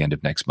salary through the end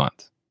of next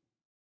month.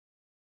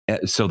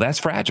 So that's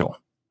fragile.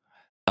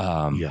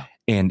 Yeah.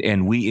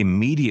 And we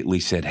immediately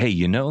said, hey,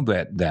 you know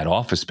that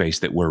office space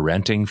that we're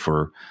renting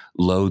for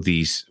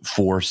these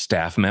 4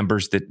 staff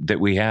members that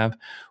we have,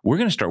 we're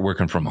going to start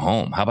working from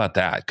home. How about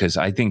that? Because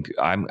I think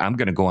I'm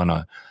going to go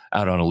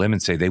out on a limb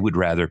and say they would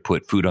rather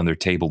put food on their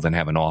table than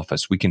have an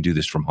office. We can do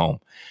this from home.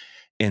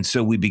 And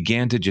so we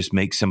began to just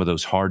make some of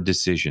those hard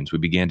decisions. We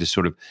began to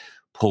sort of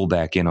pull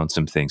back in on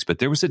some things. But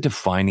there was a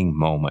defining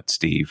moment,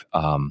 Steve.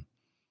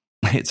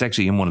 It's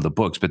actually in one of the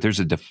books, but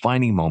there's a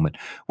defining moment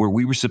where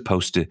we were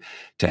supposed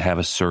to have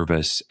a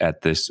service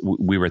at this.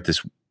 We were at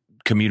this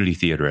community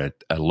theater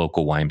at a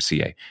local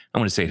YMCA. I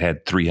want to say it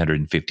had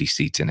 350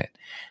 seats in it.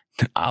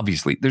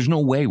 Obviously, there's no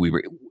way we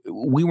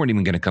weren't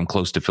even going to come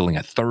close to filling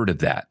a third of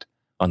that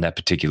on that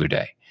particular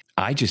day.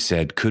 I just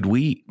said, could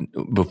we,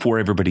 before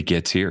everybody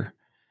gets here,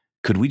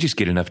 could we just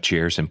get enough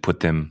chairs and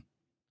put them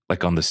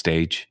like on the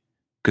stage?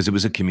 Because it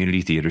was a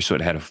community theater, so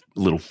it had a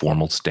little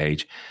formal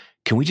stage.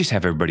 Can we just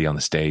have everybody on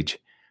the stage?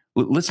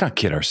 Let's not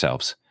kid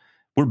ourselves.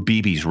 We're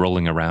BBs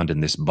rolling around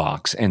in this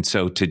box. And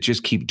so to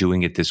just keep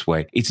doing it this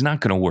way, it's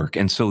not going to work.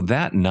 And so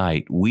that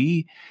night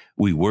we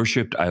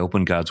worshiped, I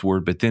opened God's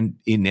word, but then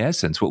in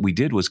essence, what we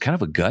did was kind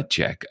of a gut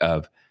check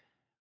of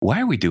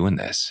why are we doing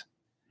this?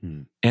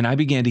 And I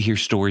began to hear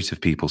stories of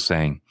people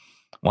saying,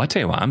 well, I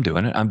tell you why I'm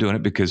doing it. I'm doing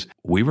it because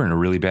we were in a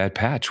really bad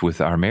patch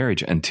with our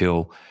marriage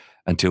until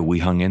we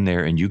hung in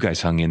there and you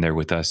guys hung in there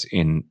with us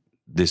in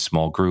this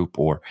small group.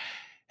 Or,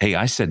 hey,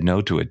 I said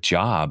no to a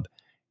job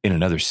in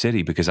another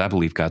city because I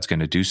believe God's going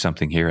to do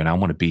something here and I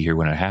want to be here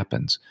when it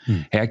happens.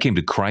 Hey, I came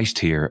to Christ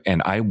here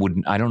and I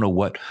don't know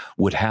what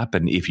would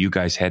happen if you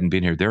guys hadn't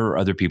been here. There are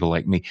other people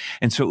like me.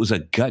 And so it was a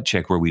gut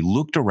check where we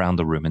looked around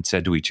the room and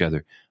said to each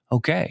other,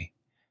 okay,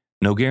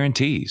 no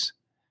guarantees,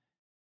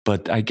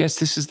 but I guess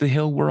this is the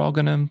hill we're all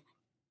going to,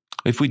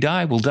 if we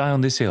die, we'll die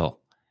on this hill.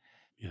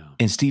 Yeah.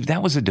 And Steve,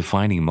 that was a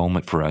defining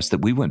moment for us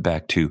that we went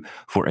back to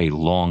for a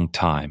long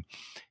time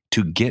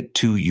to get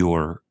to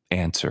your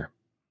answer.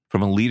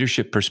 From a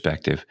leadership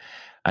perspective,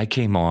 I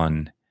came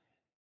on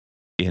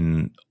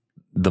in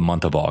the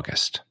month of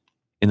August.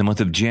 In the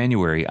month of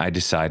January, I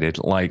decided,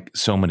 like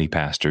so many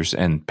pastors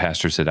and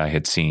pastors that I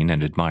had seen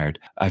and admired,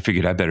 I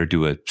figured I better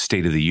do a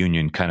State of the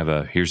Union, kind of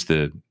a here's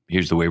the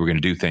way we're going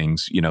to do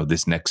things,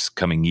 this next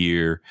coming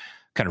year,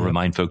 kind of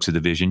remind folks of the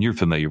vision. You're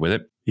familiar with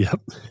it.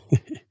 Yep.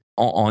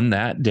 On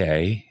that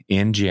day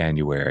in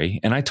January,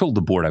 and I told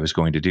the board I was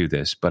going to do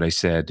this, but I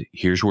said,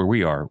 here's where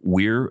we are.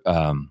 We're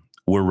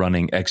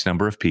running X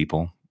number of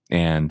people,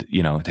 and,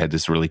 it had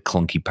this really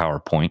clunky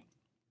PowerPoint.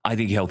 I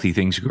think healthy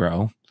things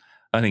grow.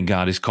 I think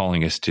God is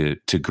calling us to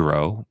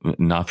grow,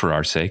 not for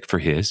our sake, for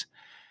His.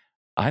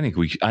 I think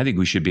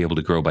we should be able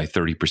to grow by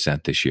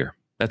 30% this year.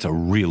 That's a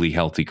really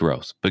healthy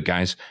growth. But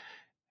guys,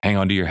 hang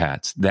on to your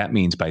hats. That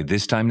means by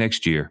this time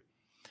next year,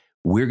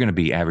 we're going to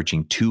be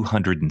averaging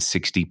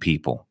 260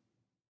 people.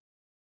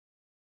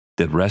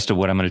 The rest of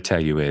what I'm going to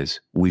tell you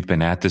is we've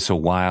been at this a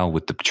while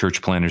with the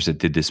church planners that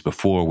did this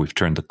before. We've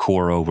turned the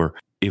core over.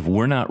 If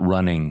we're not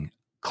running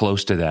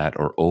close to that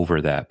or over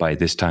that by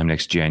this time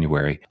next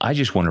January, I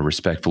just want to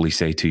respectfully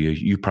say to you,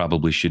 you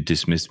probably should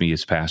dismiss me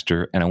as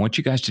pastor. And I want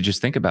you guys to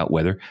just think about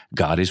whether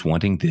God is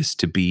wanting this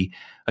to be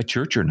a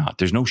church or not.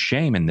 There's no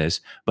shame in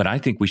this, but I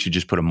think we should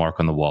just put a mark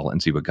on the wall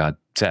and see what God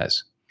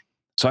says.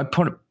 So I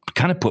put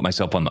kind of put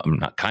myself on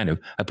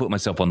I put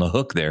myself on the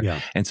hook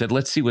there and said,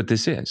 let's see what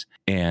this is.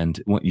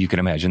 And you can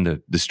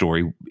imagine the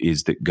story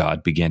is that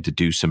God began to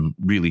do some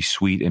really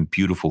sweet and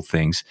beautiful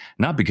things,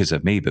 not because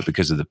of me, but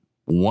because of the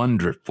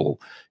wonderful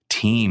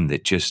team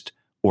that just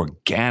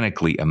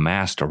organically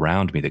amassed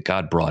around me, that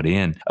God brought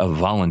in, of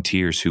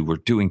volunteers who were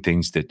doing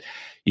things that,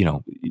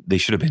 they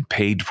should have been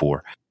paid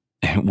for.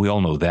 And we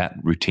all know that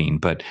routine,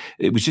 but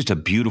it was just a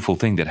beautiful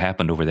thing that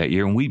happened over that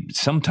year. And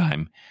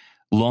sometime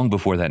long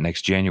before that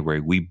next January,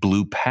 we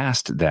blew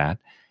past that.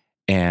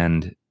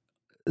 And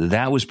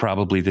that was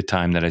probably the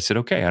time that I said,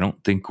 okay, I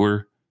don't think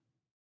we're,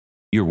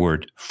 your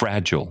word,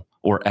 fragile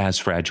or as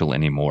fragile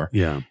anymore.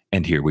 Yeah.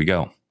 And here we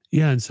go.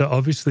 Yeah. And so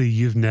obviously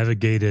you've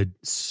navigated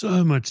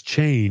so much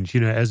change,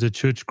 as a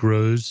church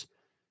grows.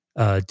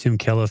 Tim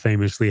Keller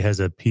famously has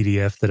a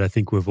PDF that I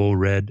think we've all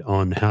read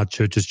on how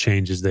churches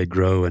change as they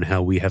grow and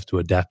how we have to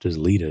adapt as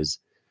leaders.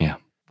 Yeah.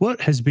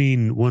 What has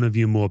been one of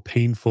your more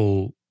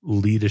painful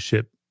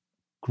leadership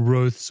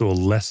growths or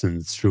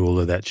lessons through all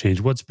of that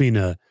change? What's been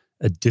a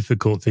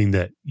difficult thing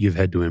that you've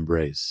had to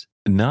embrace?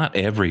 Not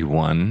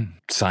everyone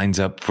signs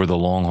up for the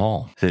long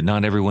haul, that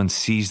not everyone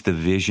sees the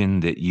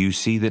vision that you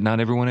see, that not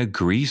everyone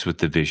agrees with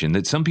the vision,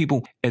 that some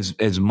people,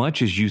 as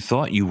much as you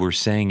thought you were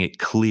saying it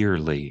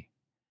clearly,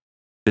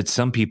 that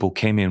some people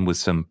came in with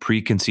some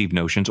preconceived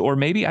notions, or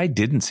maybe I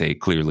didn't say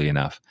it clearly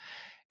enough.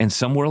 And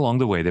somewhere along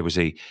the way, there was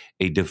a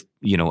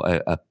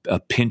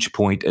pinch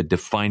point, a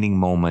defining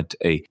moment,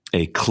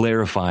 a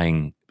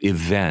clarifying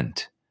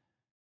event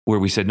where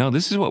we said, no,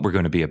 this is what we're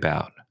going to be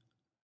about.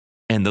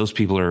 And those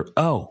people are,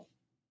 oh,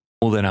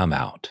 well, then I'm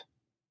out.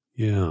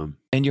 Yeah.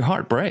 And your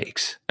heart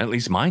breaks. At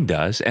least mine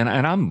does. And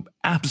I'm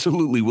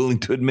absolutely willing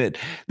to admit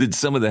that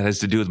some of that has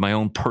to do with my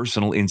own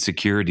personal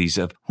insecurities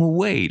of, well,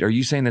 wait, are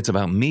you saying that's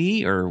about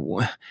me? Or,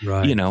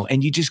 right.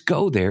 And you just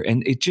go there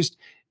and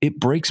it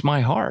breaks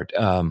my heart.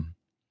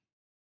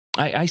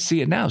 I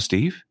see it now,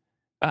 Steve.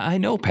 I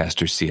know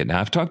pastors see it now.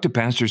 I've talked to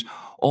pastors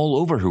all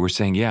over who are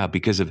saying, yeah,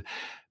 because of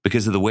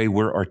the way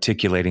we're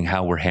articulating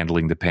how we're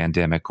handling the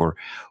pandemic or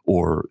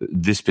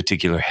this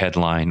particular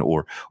headline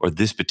or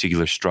this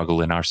particular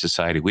struggle in our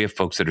society. We have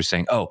folks that are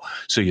saying, oh,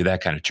 so you're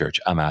that kind of church.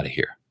 I'm out of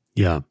here.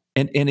 Yeah.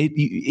 And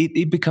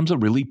it becomes a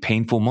really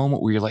painful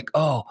moment where you're like,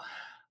 oh,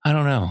 I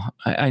don't know.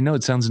 I know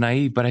it sounds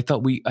naive, but I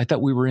thought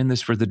we were in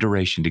this for the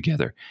duration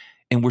together.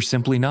 And we're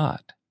simply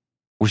not.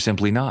 We're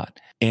simply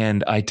not.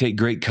 And I take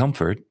great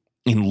comfort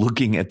in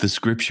looking at the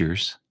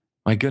scriptures.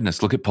 My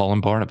goodness, look at Paul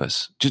and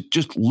Barnabas.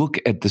 Just look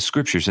at the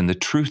scriptures and the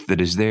truth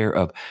that is there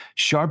of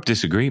sharp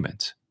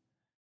disagreements.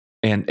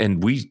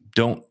 And we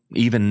don't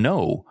even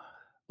know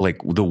like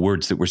the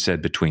words that were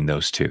said between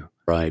those two.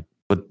 Right.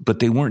 But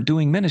they weren't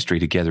doing ministry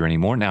together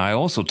anymore. Now, I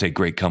also take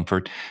great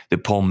comfort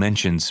that Paul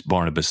mentions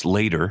Barnabas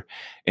later,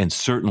 and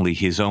certainly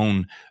his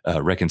own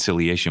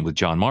reconciliation with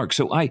John Mark.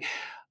 So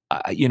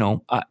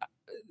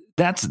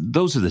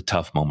those are the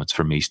tough moments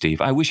for me, Steve.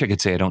 I wish I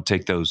could say I don't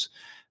take those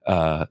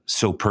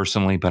so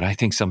personally, but I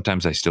think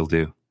sometimes I still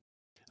do.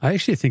 I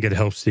actually think it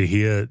helps to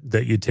hear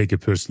that you take it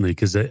personally,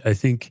 because I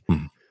think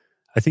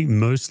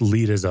most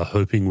leaders are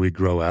hoping we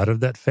grow out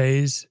of that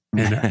phase,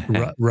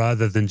 and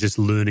rather than just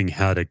learning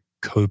how to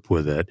cope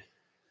with it.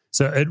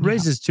 So it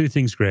raises two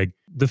things, Greg.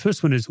 The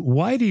first one is,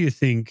 why do you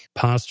think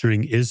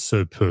pastoring is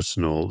so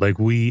personal? Like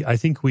I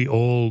think we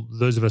all,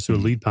 those of us who are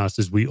lead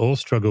pastors, we all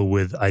struggle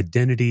with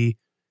identity,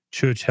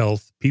 church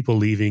health, people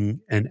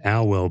leaving, and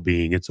our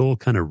well-being. It's all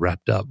kind of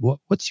wrapped up.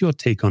 What's your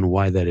take on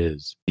why that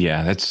is?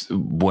 Yeah, I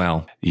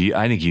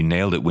think you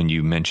nailed it when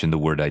you mentioned the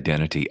word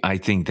identity. I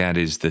think that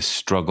is the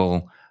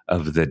struggle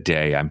of the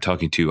day. I'm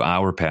talking to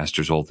our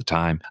pastors all the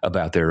time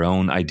about their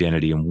own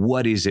identity and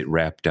what is it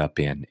wrapped up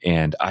in.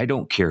 And I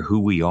don't care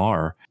who we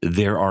are,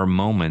 there are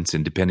moments,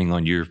 and depending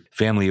on your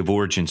family of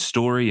origin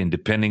story and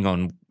depending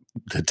on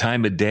the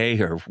time of day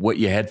or what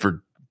you had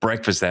for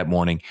breakfast that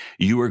morning,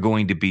 you are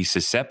going to be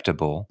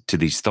susceptible to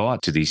these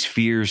thoughts, to these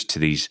fears, to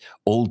these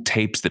old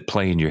tapes that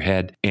play in your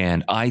head.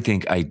 And I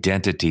think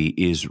identity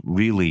is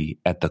really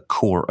at the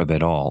core of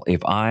it all.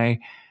 If I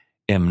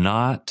am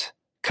not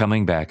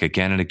coming back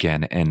again and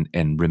again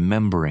and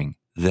remembering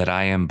that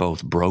I am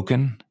both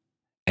broken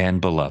and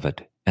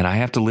beloved, and I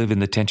have to live in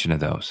the tension of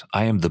those.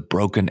 I am the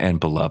broken and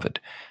beloved.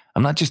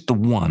 I'm not just the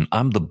one,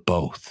 I'm the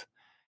both.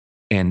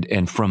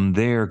 And from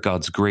there,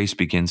 God's grace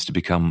begins to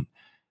become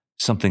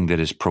something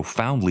that is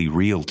profoundly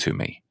real to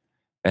me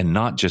and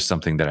not just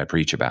something that I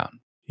preach about.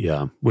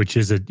 Yeah, which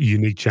is a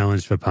unique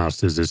challenge for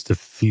pastors, is to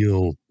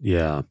feel,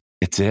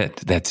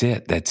 That's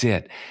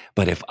it.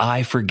 But if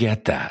I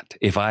forget that,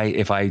 if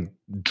I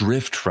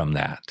drift from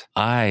that,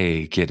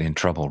 I get in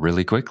trouble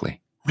really quickly.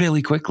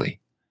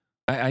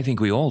 I think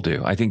we all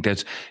do. I think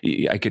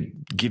I could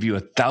give you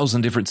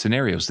 1,000 different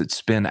scenarios that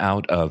spin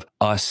out of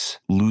us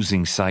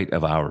losing sight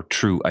of our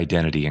true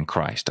identity in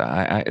Christ.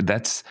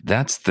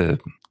 To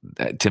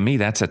me,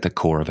 that's at the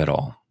core of it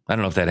all. I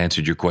don't know if that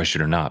answered your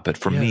question or not, but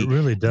for me, it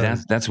really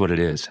does. That's what it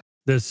is.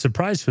 The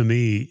surprise for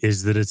me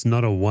is that it's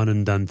not a one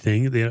and done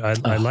thing.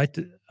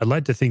 I I'd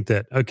like to think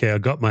that, okay, I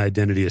got my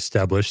identity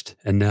established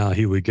and now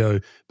here we go.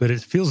 But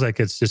it feels like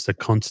it's just a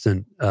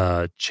constant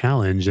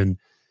challenge. And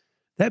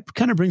that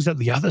kind of brings up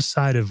the other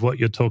side of what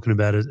you're talking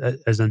about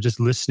as I'm just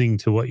listening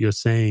to what you're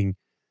saying,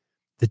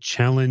 the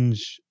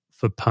challenge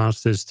for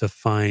pastors to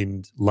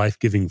find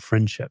life-giving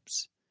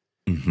friendships.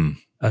 Mm-hmm.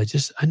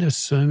 I know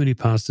so many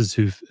pastors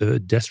who are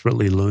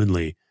desperately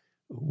lonely.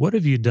 What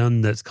have you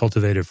done that's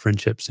cultivated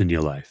friendships in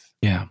your life?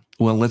 Yeah.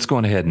 Well, let's go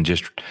on ahead and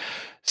just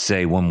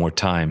say one more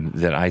time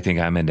that I think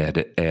I'm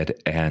at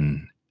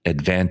an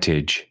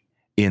advantage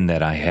in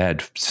that I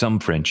had some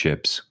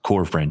friendships,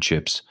 core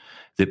friendships,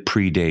 that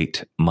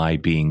predate my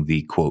being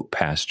the quote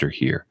pastor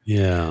here.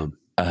 Yeah.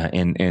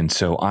 And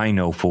so I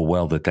know full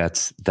well that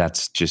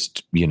that's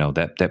just,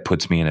 that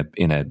puts me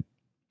in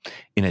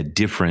a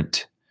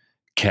different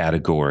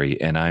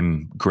category, and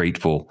I'm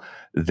grateful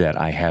that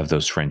I have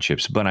those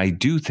friendships. But I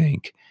do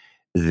think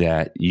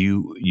that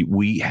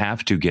we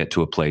have to get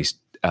to a place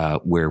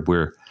where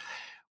we're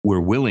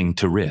willing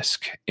to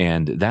risk,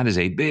 and that is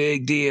a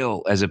big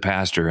deal as a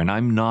pastor. And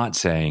I'm not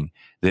saying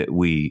that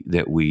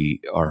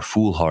we are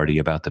foolhardy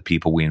about the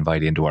people we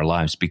invite into our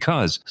lives,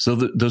 because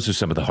those are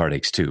some of the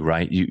heartaches too,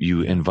 right?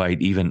 You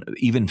invite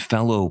even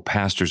fellow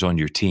pastors on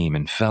your team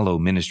and fellow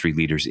ministry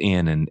leaders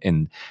in,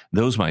 and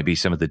those might be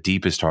some of the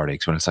deepest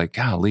heartaches when it's like,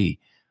 golly,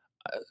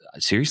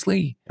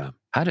 seriously, yeah.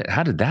 How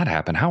did that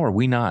happen? How are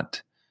we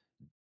not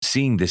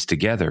seeing this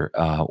together?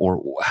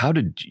 Or how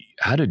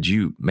did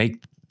you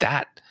make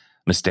that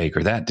mistake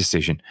or that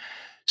decision?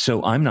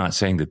 So I'm not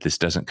saying that this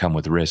doesn't come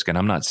with risk, and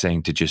I'm not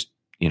saying to just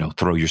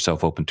throw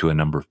yourself open to a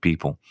number of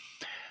people.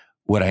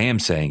 What I am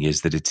saying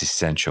is that it's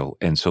essential.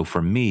 And so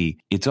for me,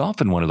 it's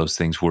often one of those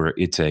things where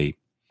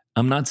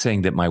I'm not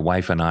saying that my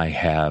wife and I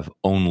have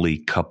only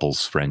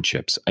couples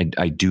friendships.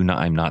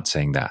 I'm not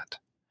saying that.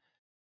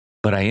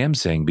 But I am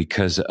saying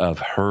because of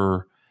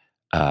her,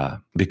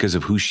 because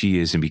of who she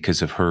is and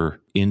because of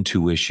her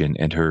intuition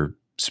and her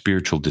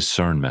spiritual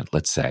discernment,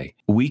 let's say,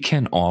 we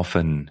can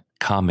often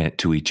comment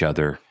to each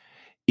other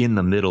in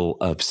the middle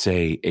of,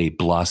 say, a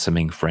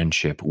blossoming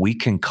friendship. We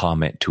can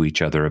comment to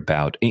each other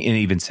about, and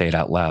even say it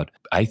out loud,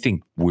 I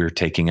think we're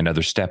taking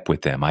another step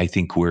with them. I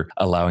think we're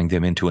allowing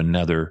them into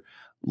another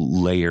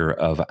layer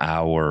of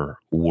our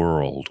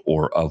world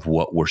or of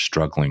what we're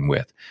struggling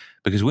with,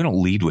 because we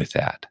don't lead with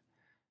that.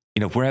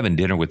 If we're having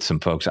dinner with some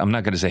folks, I'm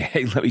not going to say,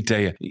 hey, let me tell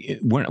you,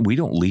 we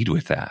don't lead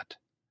with that.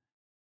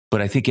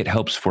 But I think it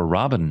helps for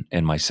Robin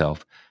and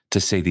myself to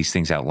say these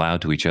things out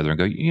loud to each other and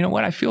go, you know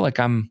what, I feel like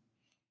I'm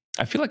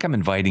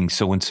inviting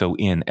so-and-so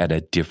in at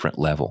a different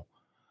level.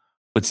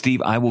 But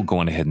Steve, I will go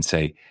on ahead and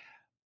say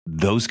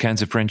those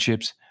kinds of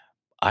friendships,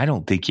 I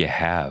don't think you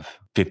have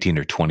 15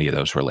 or 20 of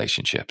those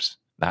relationships.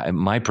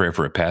 My prayer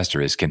for a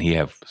pastor is, can he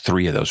have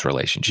 3 of those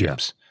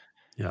relationships?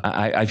 Yeah.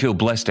 I feel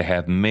blessed to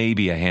have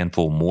maybe a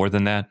handful more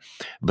than that.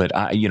 But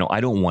I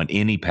don't want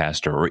any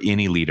pastor or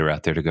any leader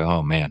out there to go,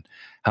 oh man,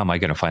 how am I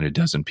going to find a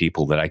dozen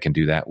people that I can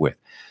do that with?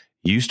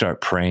 You start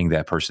praying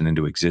that person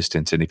into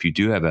existence. And if you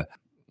do have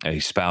a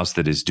spouse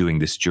that is doing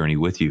this journey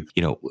with you,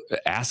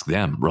 ask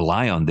them,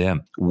 rely on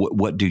them.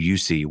 What do you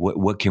see?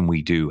 What can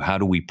we do? How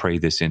do we pray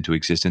this into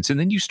existence? And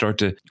then you start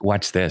to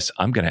watch this.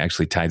 I'm going to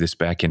actually tie this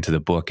back into the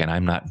book, and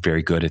I'm not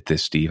very good at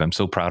this, Steve. I'm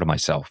so proud of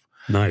myself.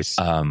 Nice.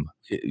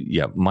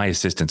 My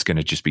assistant's going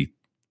to just be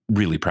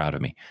really proud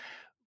of me.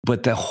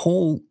 But the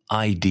whole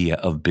idea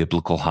of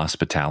biblical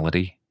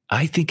hospitality,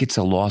 I think it's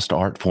a lost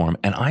art form,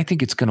 and I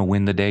think it's going to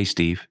win the day,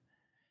 Steve.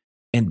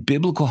 And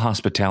biblical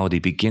hospitality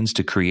begins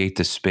to create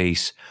the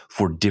space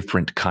for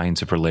different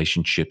kinds of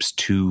relationships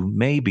to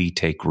maybe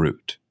take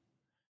root.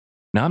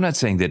 Now, I'm not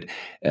saying that,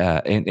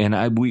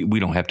 we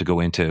don't have to go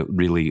into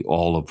really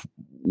all of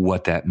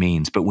what that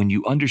means, but when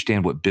you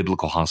understand what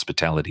biblical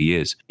hospitality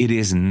is,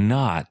 it's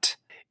not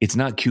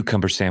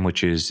cucumber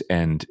sandwiches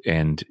and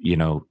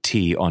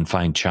tea on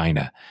fine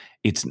china.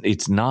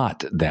 It's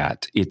not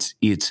that.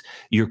 It's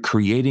you're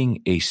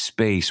creating a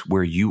space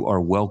where you are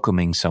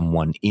welcoming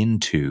someone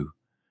into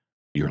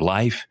your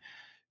life,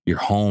 your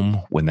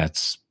home, when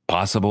that's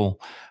possible,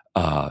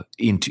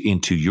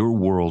 into your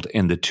world,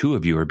 and the two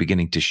of you are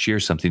beginning to share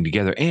something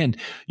together, and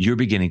you're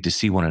beginning to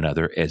see one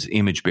another as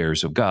image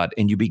bearers of God,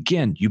 and you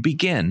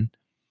begin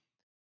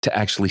to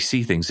actually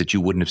see things that you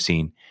wouldn't have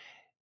seen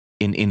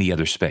in any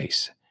other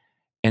space.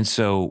 And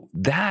so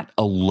that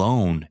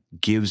alone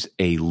gives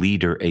a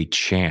leader a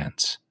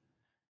chance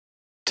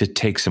to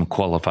take some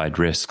qualified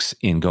risks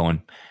in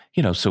going,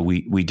 so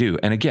we do.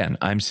 And again,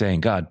 I'm saying,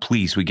 God,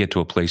 please, we get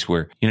to a place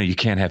where, you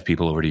can't have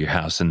people over to your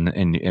house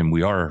and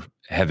we are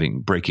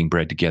breaking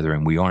bread together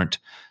and we aren't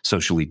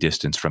socially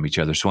distanced from each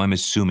other. So I'm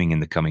assuming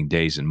in the coming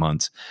days and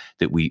months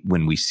that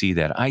when we see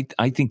that,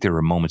 I think there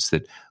are moments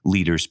that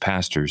leaders,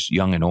 pastors,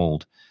 young and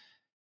old,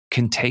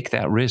 can take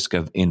that risk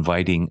of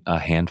inviting a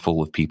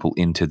handful of people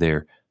into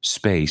their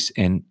space,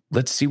 and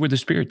let's see where the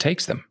Spirit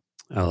takes them.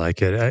 I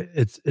like it.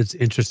 It's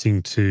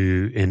interesting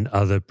too, in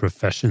other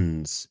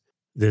professions,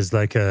 there's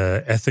like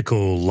a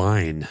ethical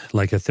line,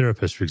 like a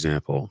therapist, for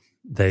example,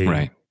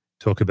 they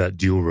talk about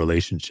dual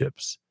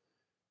relationships.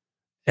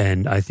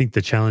 And I think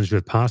the challenge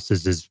with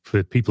pastors is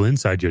for people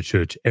inside your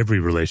church, every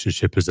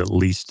relationship is at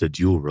least a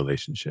dual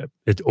relationship.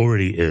 It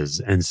already is.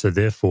 And so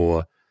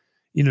therefore,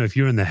 if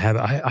you're in the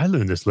habit, I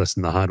learned this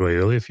lesson the hard way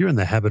earlier. If you're in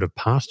the habit of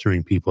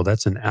pastoring people,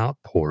 that's an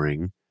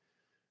outpouring.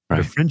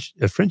 Right.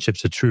 A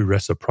friendship's a true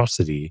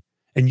reciprocity.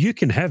 And you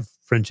can have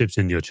friendships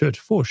in your church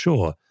for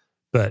sure.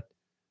 But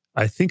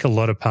I think a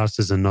lot of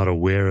pastors are not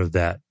aware of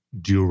that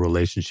dual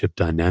relationship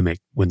dynamic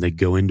when they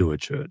go into a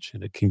church.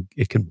 And it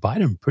can bite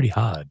them pretty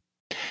hard.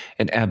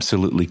 It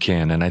absolutely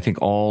can. And I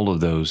think all of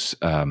those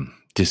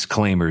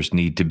disclaimers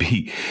need to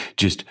be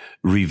just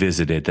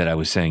revisited that I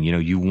was saying,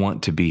 you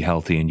want to be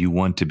healthy and you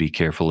want to be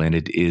careful, and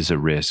it is a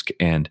risk.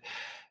 And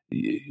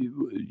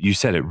you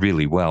said it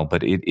really well,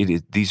 but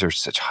these are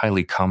such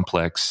highly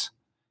complex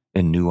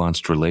and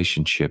nuanced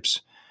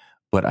relationships.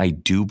 But I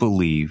do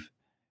believe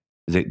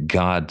that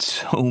God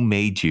so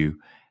made you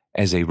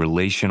as a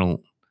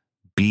relational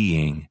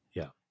being.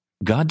 Yeah.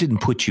 God didn't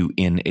put you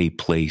in a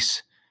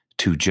place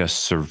to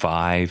just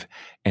survive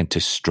and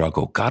to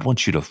struggle. God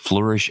wants you to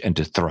flourish and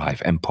to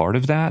thrive. And part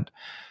of that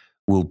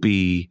will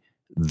be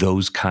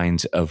those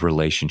kinds of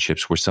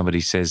relationships where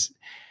somebody says,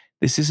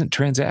 this isn't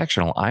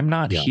transactional. I'm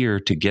not here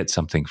to get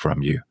something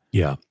from you.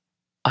 Yeah.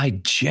 I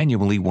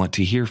genuinely want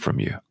to hear from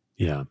you.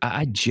 Yeah.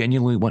 I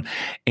genuinely want.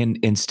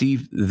 And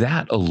Steve,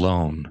 that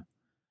alone,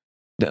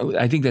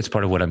 I think that's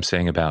part of what I'm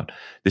saying about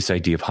this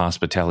idea of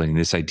hospitality and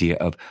this idea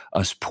of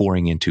us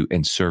pouring into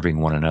and serving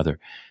one another.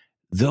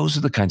 Those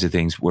are the kinds of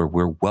things where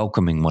we're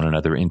welcoming one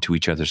another into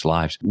each other's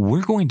lives.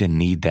 We're going to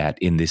need that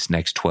in this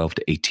next 12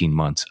 to 18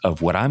 months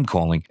of what I'm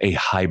calling a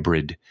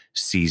hybrid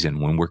season,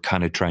 when we're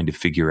kind of trying to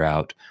figure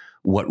out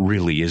what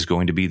really is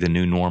going to be the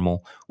new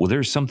normal. Well,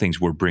 there's some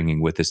things we're bringing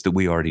with us that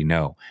we already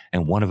know.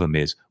 And one of them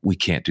is we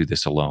can't do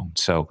this alone.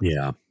 So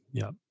yeah.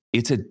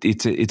 It's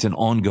an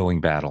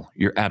ongoing battle.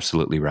 You're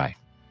absolutely right.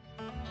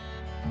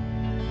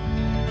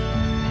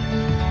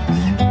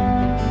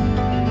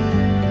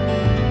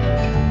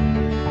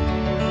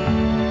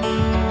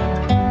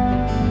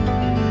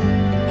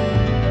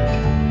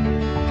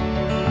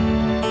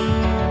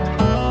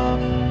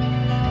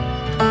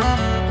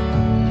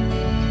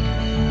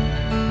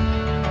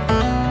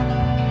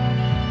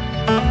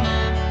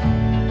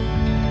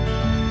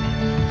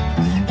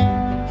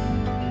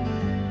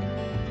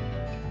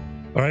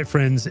 All right,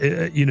 friends,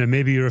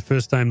 maybe you're a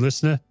first-time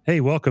listener. Hey,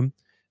 welcome.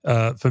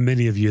 For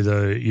many of you,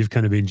 though, you've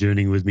kind of been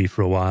journeying with me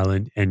for a while,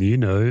 and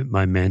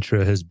my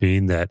mantra has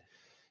been that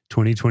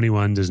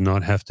 2021 does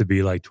not have to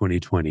be like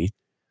 2020,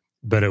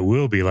 but it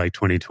will be like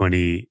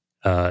 2020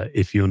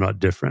 if you're not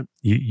different.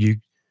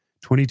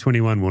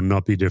 2021 will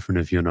not be different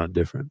if you're not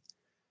different.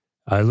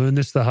 I learned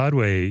this the hard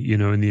way,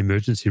 in the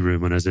emergency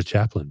room when I was a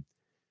chaplain.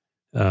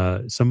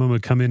 Someone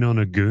would come in on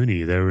a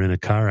gurney. They were in a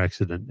car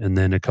accident, and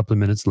then a couple of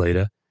minutes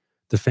later,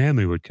 the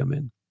family would come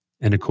in.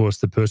 And of course,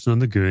 the person on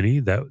the gurney,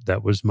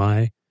 that was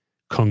my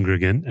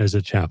congregant as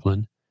a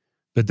chaplain,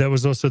 but that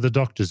was also the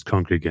doctor's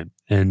congregant.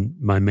 And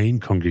my main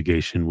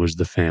congregation was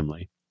the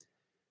family.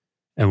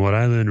 And what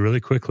I learned really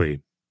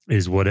quickly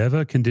is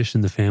whatever condition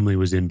the family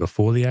was in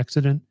before the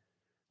accident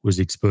was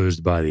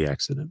exposed by the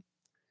accident.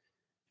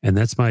 And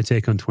that's my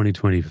take on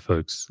 2020,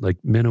 folks.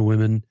 Like, men or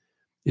women,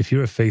 if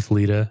you're a faith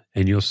leader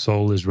and your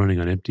soul is running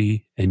on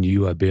empty and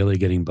you are barely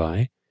getting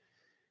by,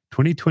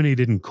 2020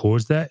 didn't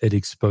cause that, it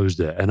exposed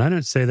it. And I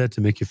don't say that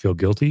to make you feel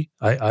guilty.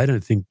 I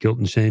don't think guilt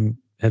and shame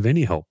have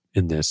any help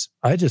in this.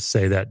 I just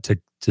say that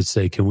to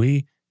say, can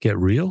we get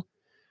real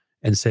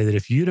and say that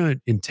if you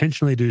don't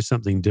intentionally do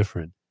something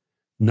different,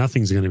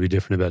 nothing's going to be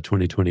different about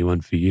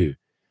 2021 for you.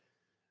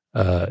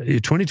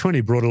 2020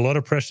 brought a lot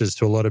of pressures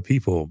to a lot of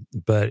people,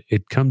 but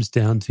it comes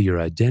down to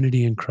your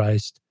identity in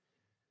Christ,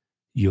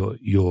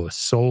 your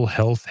soul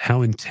health,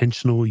 how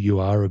intentional you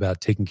are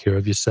about taking care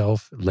of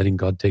yourself, letting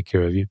God take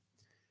care of you.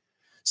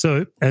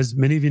 So, as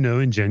many of you know,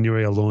 in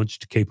January, I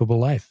launched Capable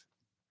Life.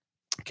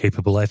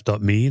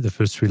 CapableLife.me, the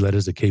first three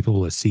letters of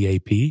capable is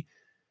CAP.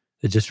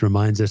 It just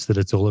reminds us that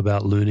it's all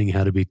about learning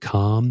how to be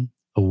calm,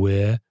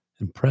 aware,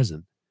 and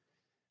present.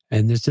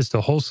 And there's just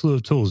a whole slew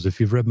of tools. If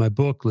you've read my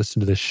book,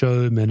 listened to the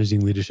show,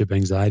 Managing Leadership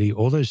Anxiety,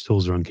 all those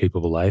tools are on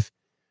Capable Life.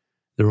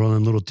 They're all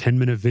in little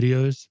 10-minute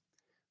videos.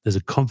 There's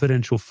a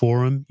confidential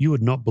forum. You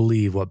would not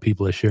believe what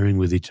people are sharing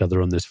with each other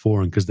on this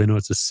forum because they know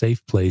it's a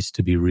safe place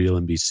to be real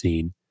and be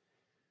seen.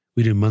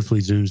 We do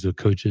monthly Zooms with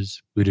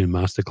coaches. We do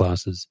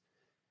masterclasses.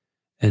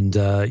 And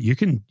you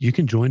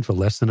can join for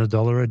less than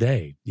 $1 a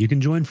day. You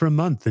can join for a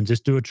month and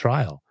just do a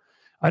trial.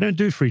 I don't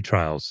do free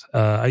trials.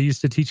 I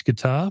used to teach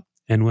guitar,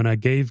 and when I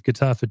gave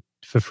guitar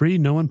for free,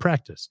 no one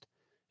practiced.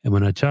 And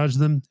when I charged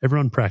them,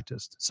 everyone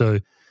practiced. So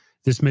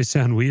this may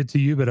sound weird to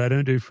you, but I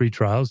don't do free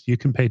trials. You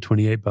can pay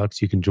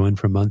 $28. You can join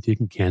for a month. You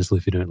can cancel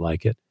if you don't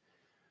like it.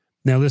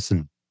 Now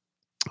listen,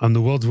 I'm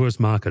the world's worst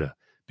marketer,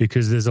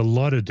 because there's a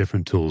lot of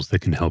different tools that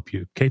can help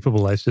you. Capable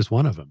Life's just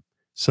one of them.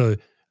 So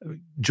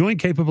join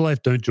Capable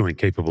Life, don't join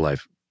Capable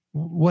Life,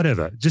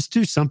 whatever. Just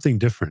do something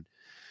different.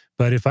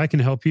 But if I can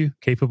help you,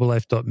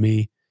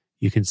 CapableLife.me,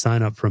 you can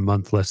sign up for a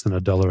month, less than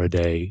 $1 a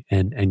day,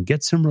 and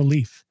get some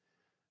relief.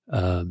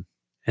 And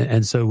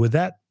so with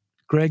that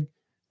Greg,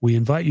 we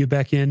invite you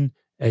back in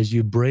as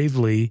you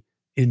bravely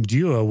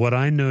endure what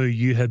I know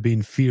you have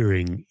been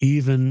fearing,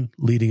 even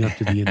leading up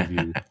to the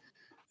interview,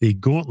 the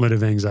gauntlet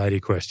of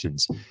anxiety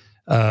questions.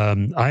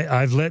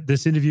 I've let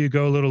this interview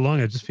go a little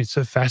long. I've just been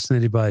so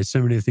fascinated by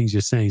so many of the things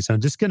you're saying. So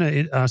I'm just going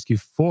to ask you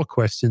 4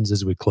 questions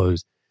as we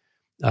close.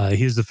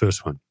 Here's the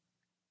first one.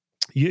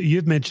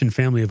 You've mentioned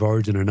family of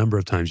origin a number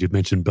of times. You've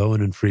mentioned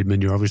Bowen and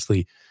Friedman. You're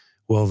obviously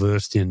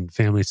well-versed in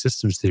family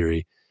systems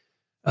theory.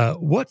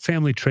 What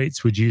family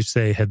traits would you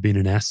say have been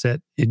an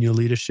asset in your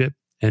leadership?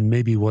 And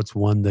maybe what's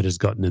one that has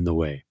gotten in the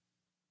way?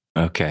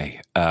 Okay.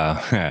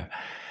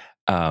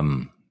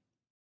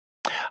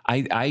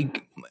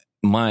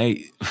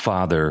 My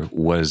father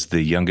was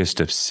the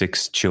youngest of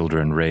 6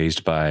 children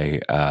raised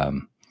by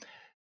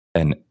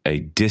a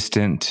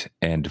distant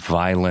and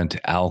violent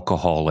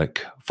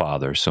alcoholic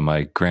father. So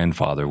my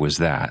grandfather was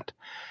that.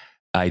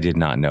 I did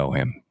not know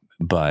him,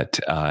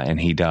 but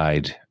and he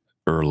died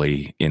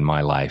early in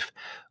my life.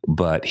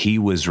 But he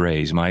was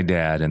raised, my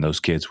dad and those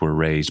kids were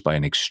raised by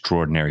an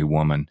extraordinary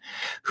woman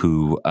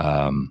who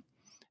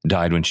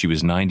died when she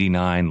was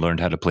 99, learned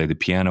how to play the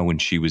piano when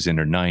she was in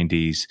her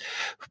 90s,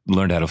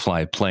 learned how to fly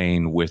a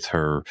plane with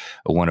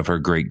one of her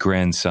great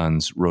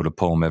grandsons, wrote a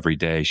poem every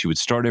day. She would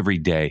start every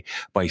day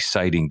by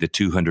citing the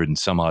 200 and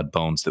some odd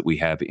bones that we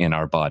have in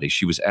our body.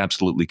 She was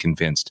absolutely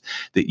convinced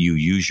that you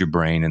use your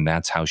brain, and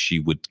that's how she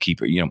would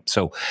keep it.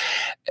 So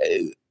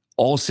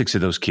all 6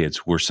 of those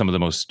kids were some of the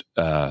most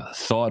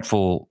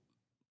thoughtful,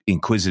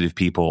 inquisitive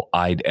people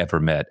I'd ever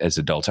met as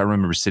adults. I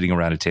remember sitting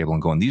around a table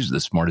and going, these are the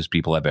smartest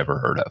people I've ever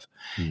heard of.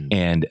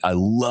 And I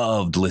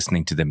loved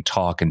listening to them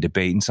talk and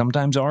debate and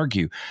sometimes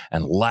argue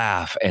and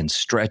laugh and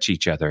stretch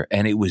each other.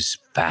 And it was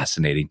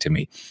fascinating to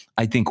me.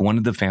 I think one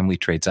of the family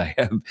traits I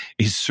have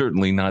is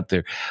certainly not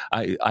there.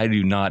 I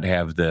do not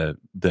have the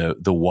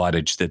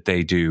wattage that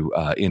they do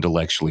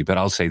intellectually, but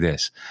I'll say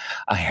this.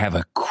 I have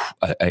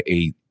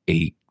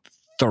a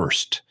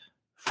thirst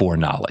for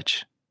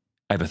knowledge.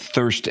 I have a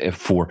thirst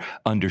for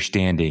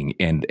understanding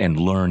and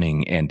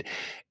learning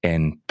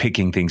and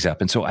picking things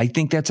up. And so I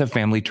think that's a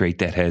family trait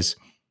that has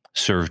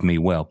served me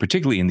well,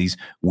 particularly in these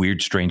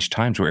weird, strange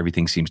times where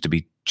everything seems to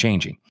be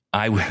changing.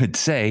 I would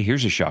say,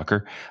 here's a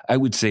shocker, I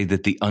would say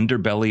that the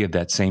underbelly of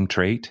that same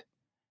trait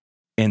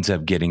ends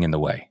up getting in the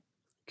way.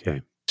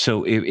 Okay.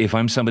 So if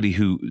I'm somebody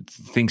who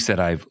thinks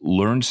that I've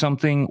learned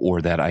something or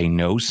that I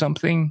know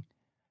something,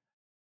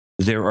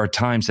 there are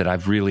times that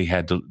I've really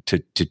had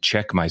to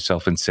check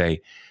myself and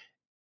say,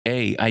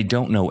 A, I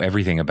don't know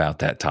everything about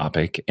that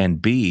topic, and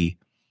B,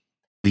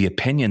 the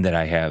opinion that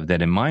I have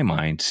that in my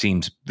mind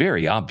seems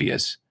very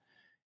obvious,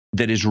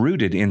 that is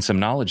rooted in some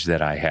knowledge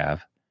that I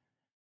have,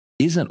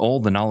 isn't all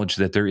the knowledge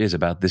that there is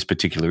about this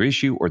particular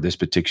issue or this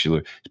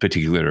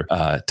particular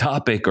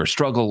topic or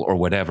struggle or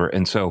whatever.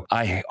 And so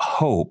I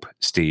hope,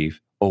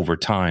 Steve, over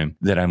time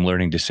that I'm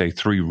learning to say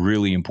 3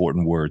 really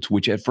important words,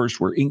 which at first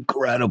were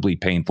incredibly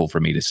painful for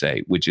me to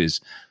say, which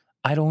is,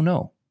 I don't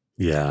know.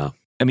 Yeah.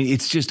 I mean,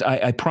 it's just,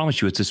 I promise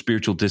you, it's a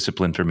spiritual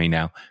discipline for me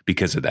now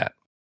because of that.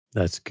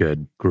 That's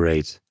good.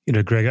 Great.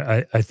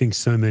 Greg, I think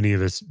so many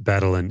of us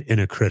battle an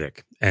inner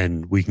critic,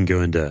 and we can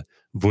go into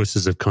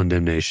voices of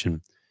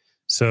condemnation.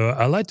 So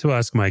I like to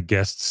ask my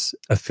guests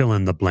a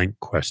fill-in-the-blank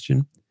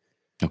question.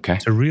 Okay.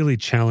 To really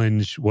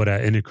challenge what our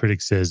inner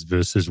critic says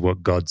versus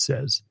what God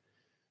says.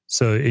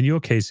 So in your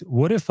case,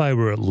 what if I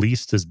were at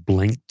least as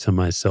blank to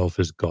myself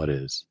as God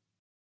is?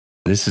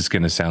 This is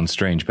going to sound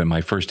strange, but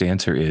my first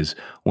answer is,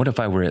 what if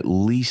I were at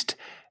least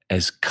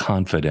as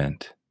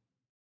confident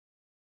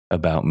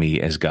about me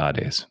as God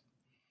is?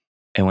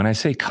 And when I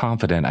say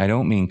confident, I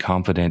don't mean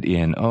confident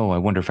in, I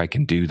wonder if I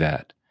can do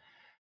that.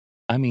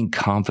 I mean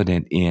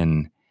confident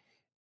in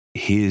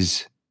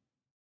His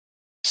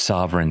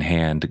sovereign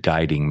hand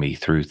guiding me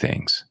through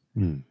things.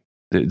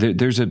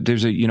 There's a,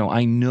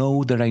 I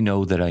know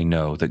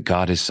that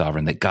God is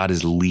sovereign, that God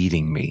is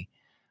leading me.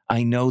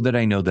 I know that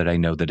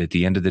at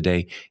the end of the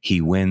day, He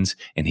wins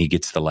and He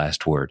gets the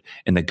last word,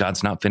 and that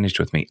God's not finished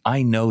with me.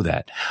 I know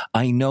that.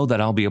 I know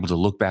that I'll be able to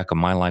look back on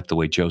my life the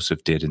way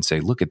Joseph did and say,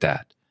 look at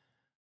that.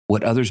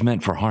 What others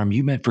meant for harm,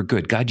 you meant for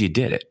good. God, you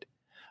did it.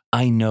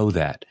 I know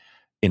that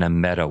in a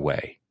meta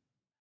way.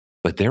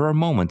 But there are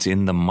moments,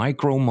 in the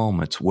micro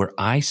moments, where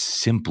I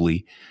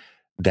simply,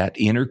 that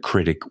inner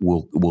critic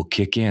will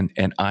kick in,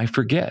 and I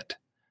forget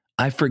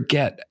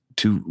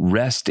to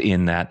rest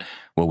in that,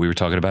 what we were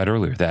talking about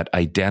earlier, that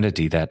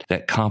identity,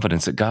 that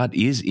confidence that God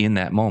is in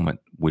that moment,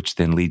 which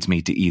then leads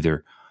me to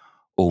either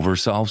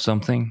oversolve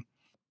something,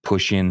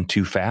 push in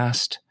too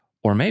fast,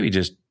 or maybe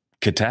just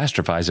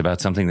catastrophize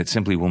about something that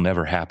simply will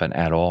never happen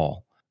at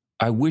all.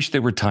 I wish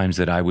there were times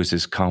that I was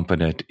as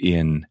confident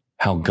in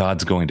how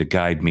God's going to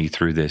guide me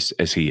through this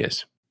as He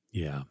is.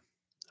 Yeah,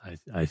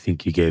 I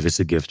think you gave us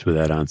a gift with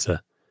that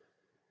answer.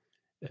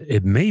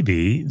 It may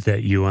be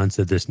that you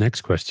answered this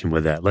next question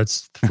with that.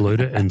 Let's float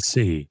it and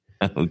see.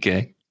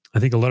 Okay. I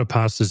think a lot of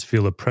pastors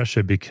feel a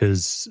pressure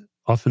because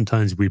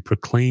oftentimes we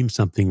proclaim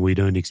something we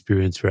don't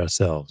experience for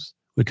ourselves.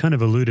 We kind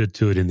of alluded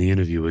to it in the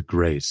interview with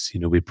grace.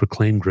 We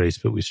proclaim grace,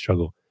 but we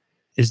struggle.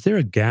 Is there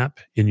a gap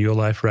in your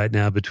life right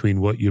now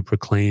between what you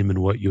proclaim and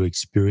what you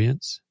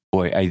experience?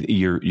 Boy,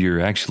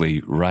 you're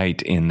actually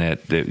right in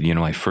that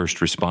my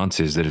first response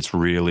is that it's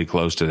really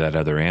close to that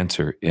other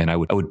answer. And I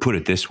would put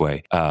it this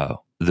way.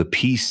 The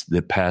peace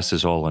that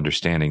passes all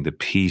understanding, the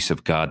peace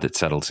of God that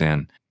settles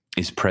in,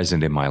 is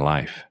present in my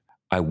life.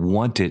 I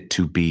want it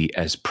to be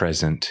as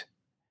present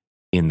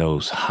in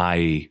those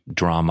high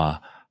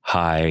drama,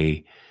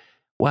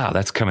 wow,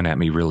 that's coming at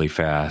me really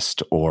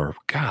fast, or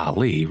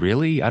golly,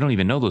 really? I don't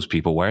even know those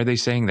people. Why are they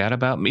saying that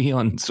about me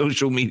on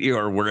social media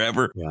or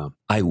wherever? Yeah.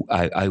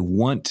 I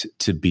want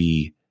to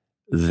be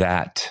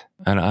that,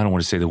 and I don't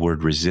want to say the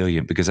word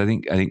resilient, because I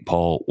think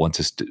Paul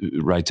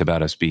writes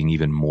about us being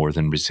even more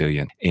than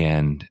resilient.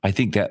 And I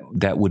think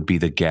that would be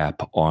the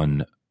gap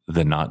on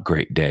the not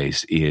great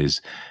days, is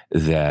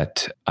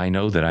that I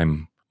know that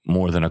I'm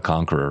more than a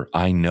conqueror.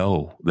 I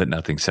know that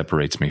nothing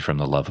separates me from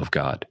the love of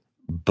God,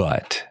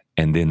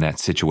 and then that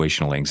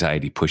situational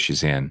anxiety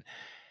pushes in,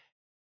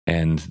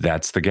 and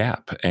that's the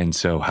gap. And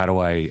so how do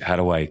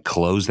I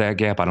close that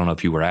gap? I don't know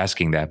if you were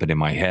asking that, but in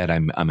my head,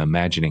 I'm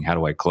imagining, how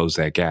do I close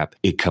that gap?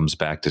 It comes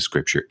back to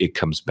Scripture. It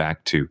comes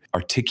back to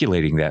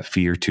articulating that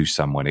fear to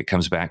someone. It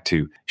comes back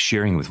to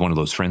sharing with one of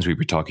those friends we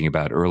were talking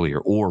about earlier,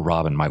 or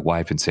Robin, my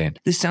wife, and saying,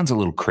 this sounds a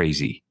little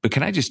crazy, but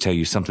can I just tell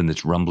you something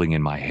that's rumbling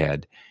in my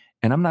head?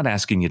 And I'm not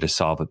asking you to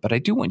solve it, but I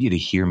do want you to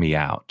hear me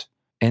out.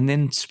 And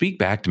then speak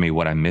back to me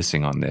what I'm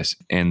missing on this.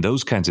 And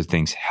those kinds of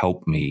things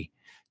help me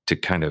to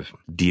kind of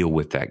deal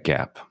with that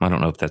gap. I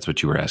don't know if that's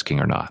what you were asking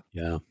or not.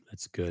 Yeah,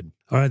 that's good.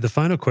 All right, the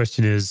final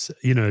question is,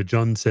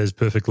 John says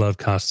perfect love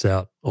casts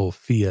out all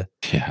fear.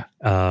 Yeah.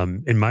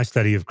 In my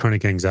study of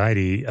chronic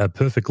anxiety,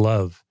 perfect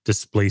love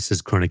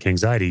displaces chronic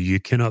anxiety. You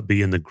cannot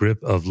be in the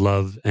grip of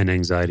love and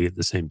anxiety at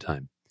the same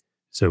time.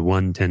 So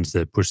one tends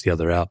to push the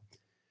other out.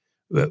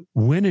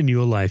 When in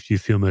your life do you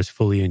feel most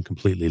fully and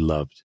completely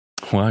loved?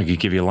 Well, I could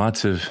give you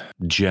lots of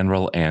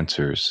general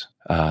answers.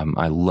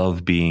 I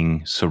love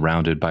being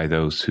surrounded by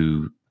those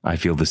who I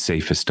feel the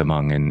safest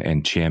among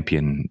and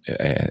champion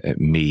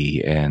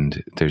me.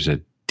 And there's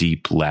a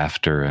deep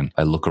laughter, and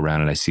I look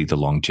around and I see the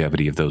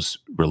longevity of those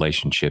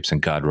relationships,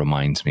 and God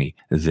reminds me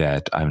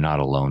that I'm not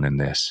alone in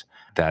this.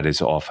 That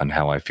is often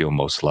how I feel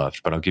most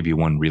loved. But I'll give you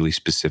one really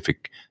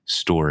specific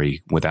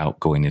story without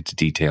going into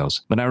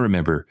details. But I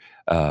remember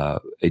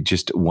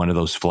just one of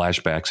those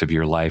flashbacks of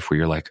your life where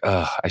you're like,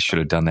 I should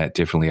have done that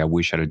differently. I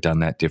wish I'd have done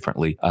that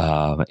differently.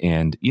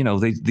 And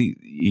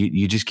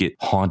you just get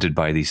haunted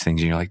by these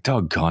things, and you're like,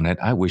 doggone it,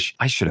 I wish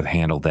I should have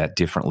handled that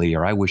differently,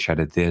 or I wish I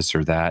did this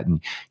or that.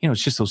 And,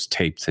 it's just those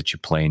tapes that you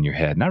play in your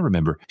head. And I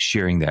remember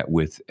sharing that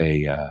with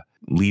a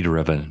leader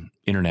of an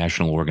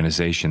international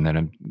organization that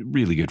I'm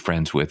really good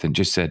friends with, and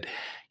just said,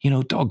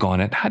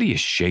 doggone it, how do you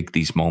shake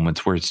these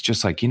moments where it's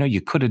just like,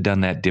 you could have done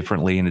that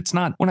differently? And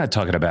we're not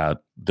talking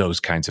about those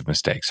kinds of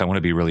mistakes. I want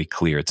to be really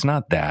clear. It's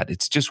not that.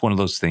 It's just one of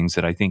those things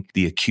that I think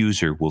the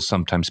accuser will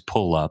sometimes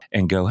pull up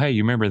and go, hey,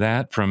 you remember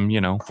that from,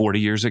 40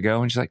 years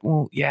ago? And she's like,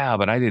 well, yeah,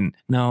 but I didn't.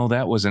 No,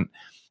 that wasn't.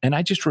 And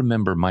I just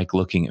remember Mike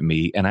looking at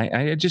me, and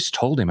I just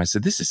told him, I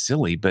said, this is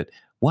silly, but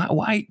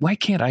why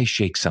can't I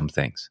shake some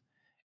things?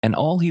 And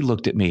all he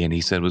looked at me and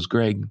he said was,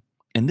 Greg,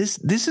 and this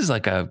is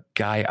like a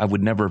guy I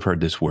would never have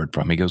heard this word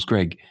from. He goes,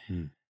 Greg,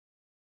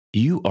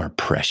 you are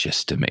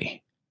precious to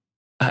me.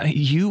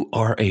 You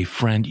are a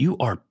friend.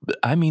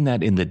 I mean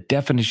that in the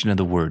definition of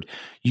the word.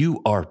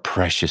 You are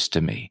precious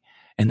to me.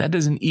 And that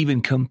doesn't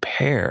even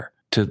compare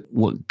to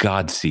what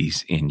God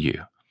sees in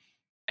you.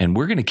 And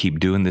we're going to keep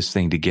doing this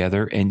thing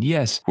together. And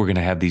yes, we're going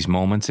to have these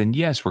moments. And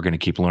yes, we're going to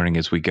keep learning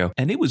as we go.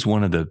 And it was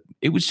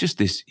just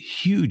this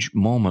huge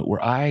moment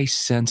where I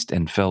sensed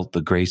and felt the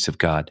grace of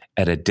God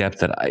at a depth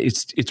that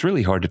it's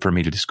really hard for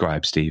me to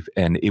describe, Steve.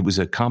 And it was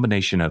a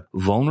combination of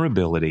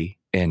vulnerability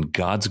and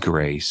God's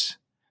grace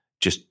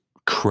just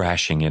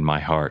crashing in my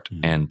heart.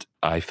 And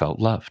I felt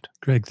loved.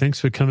 Greg,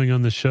 thanks for coming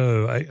on the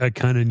show. I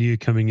kind of knew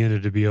coming in it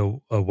to be a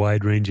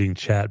wide-ranging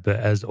chat, but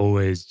as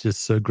always,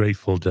 just so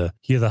grateful to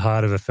hear the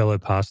heart of a fellow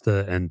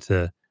pastor, and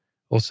to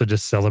also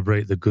just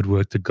celebrate the good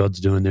work that God's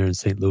doing there in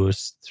St.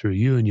 Louis through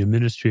you and your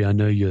ministry. I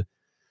know you're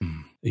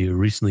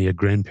recently a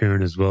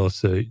grandparent as well,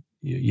 so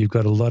you've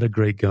got a lot of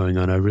great going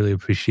on. I really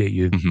appreciate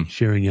you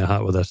sharing your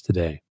heart with us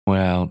today.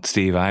 Well,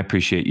 Steve, I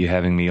appreciate you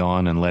having me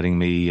on and letting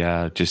me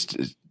just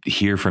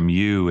hear from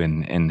you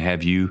and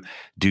have you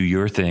do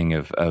your thing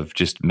of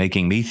just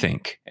making me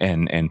think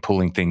and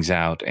pulling things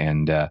out.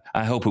 And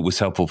I hope it was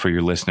helpful for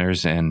your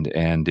listeners. And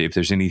if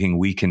there's anything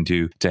we can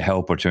do to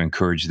help or to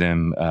encourage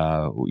them,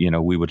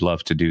 we would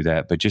love to do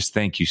that. But just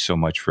thank you so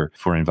much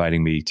for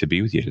inviting me to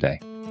be with you today.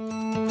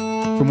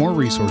 For more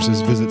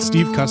resources, visit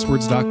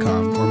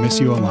stevecuswords.com or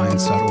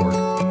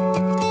missioalliance.org.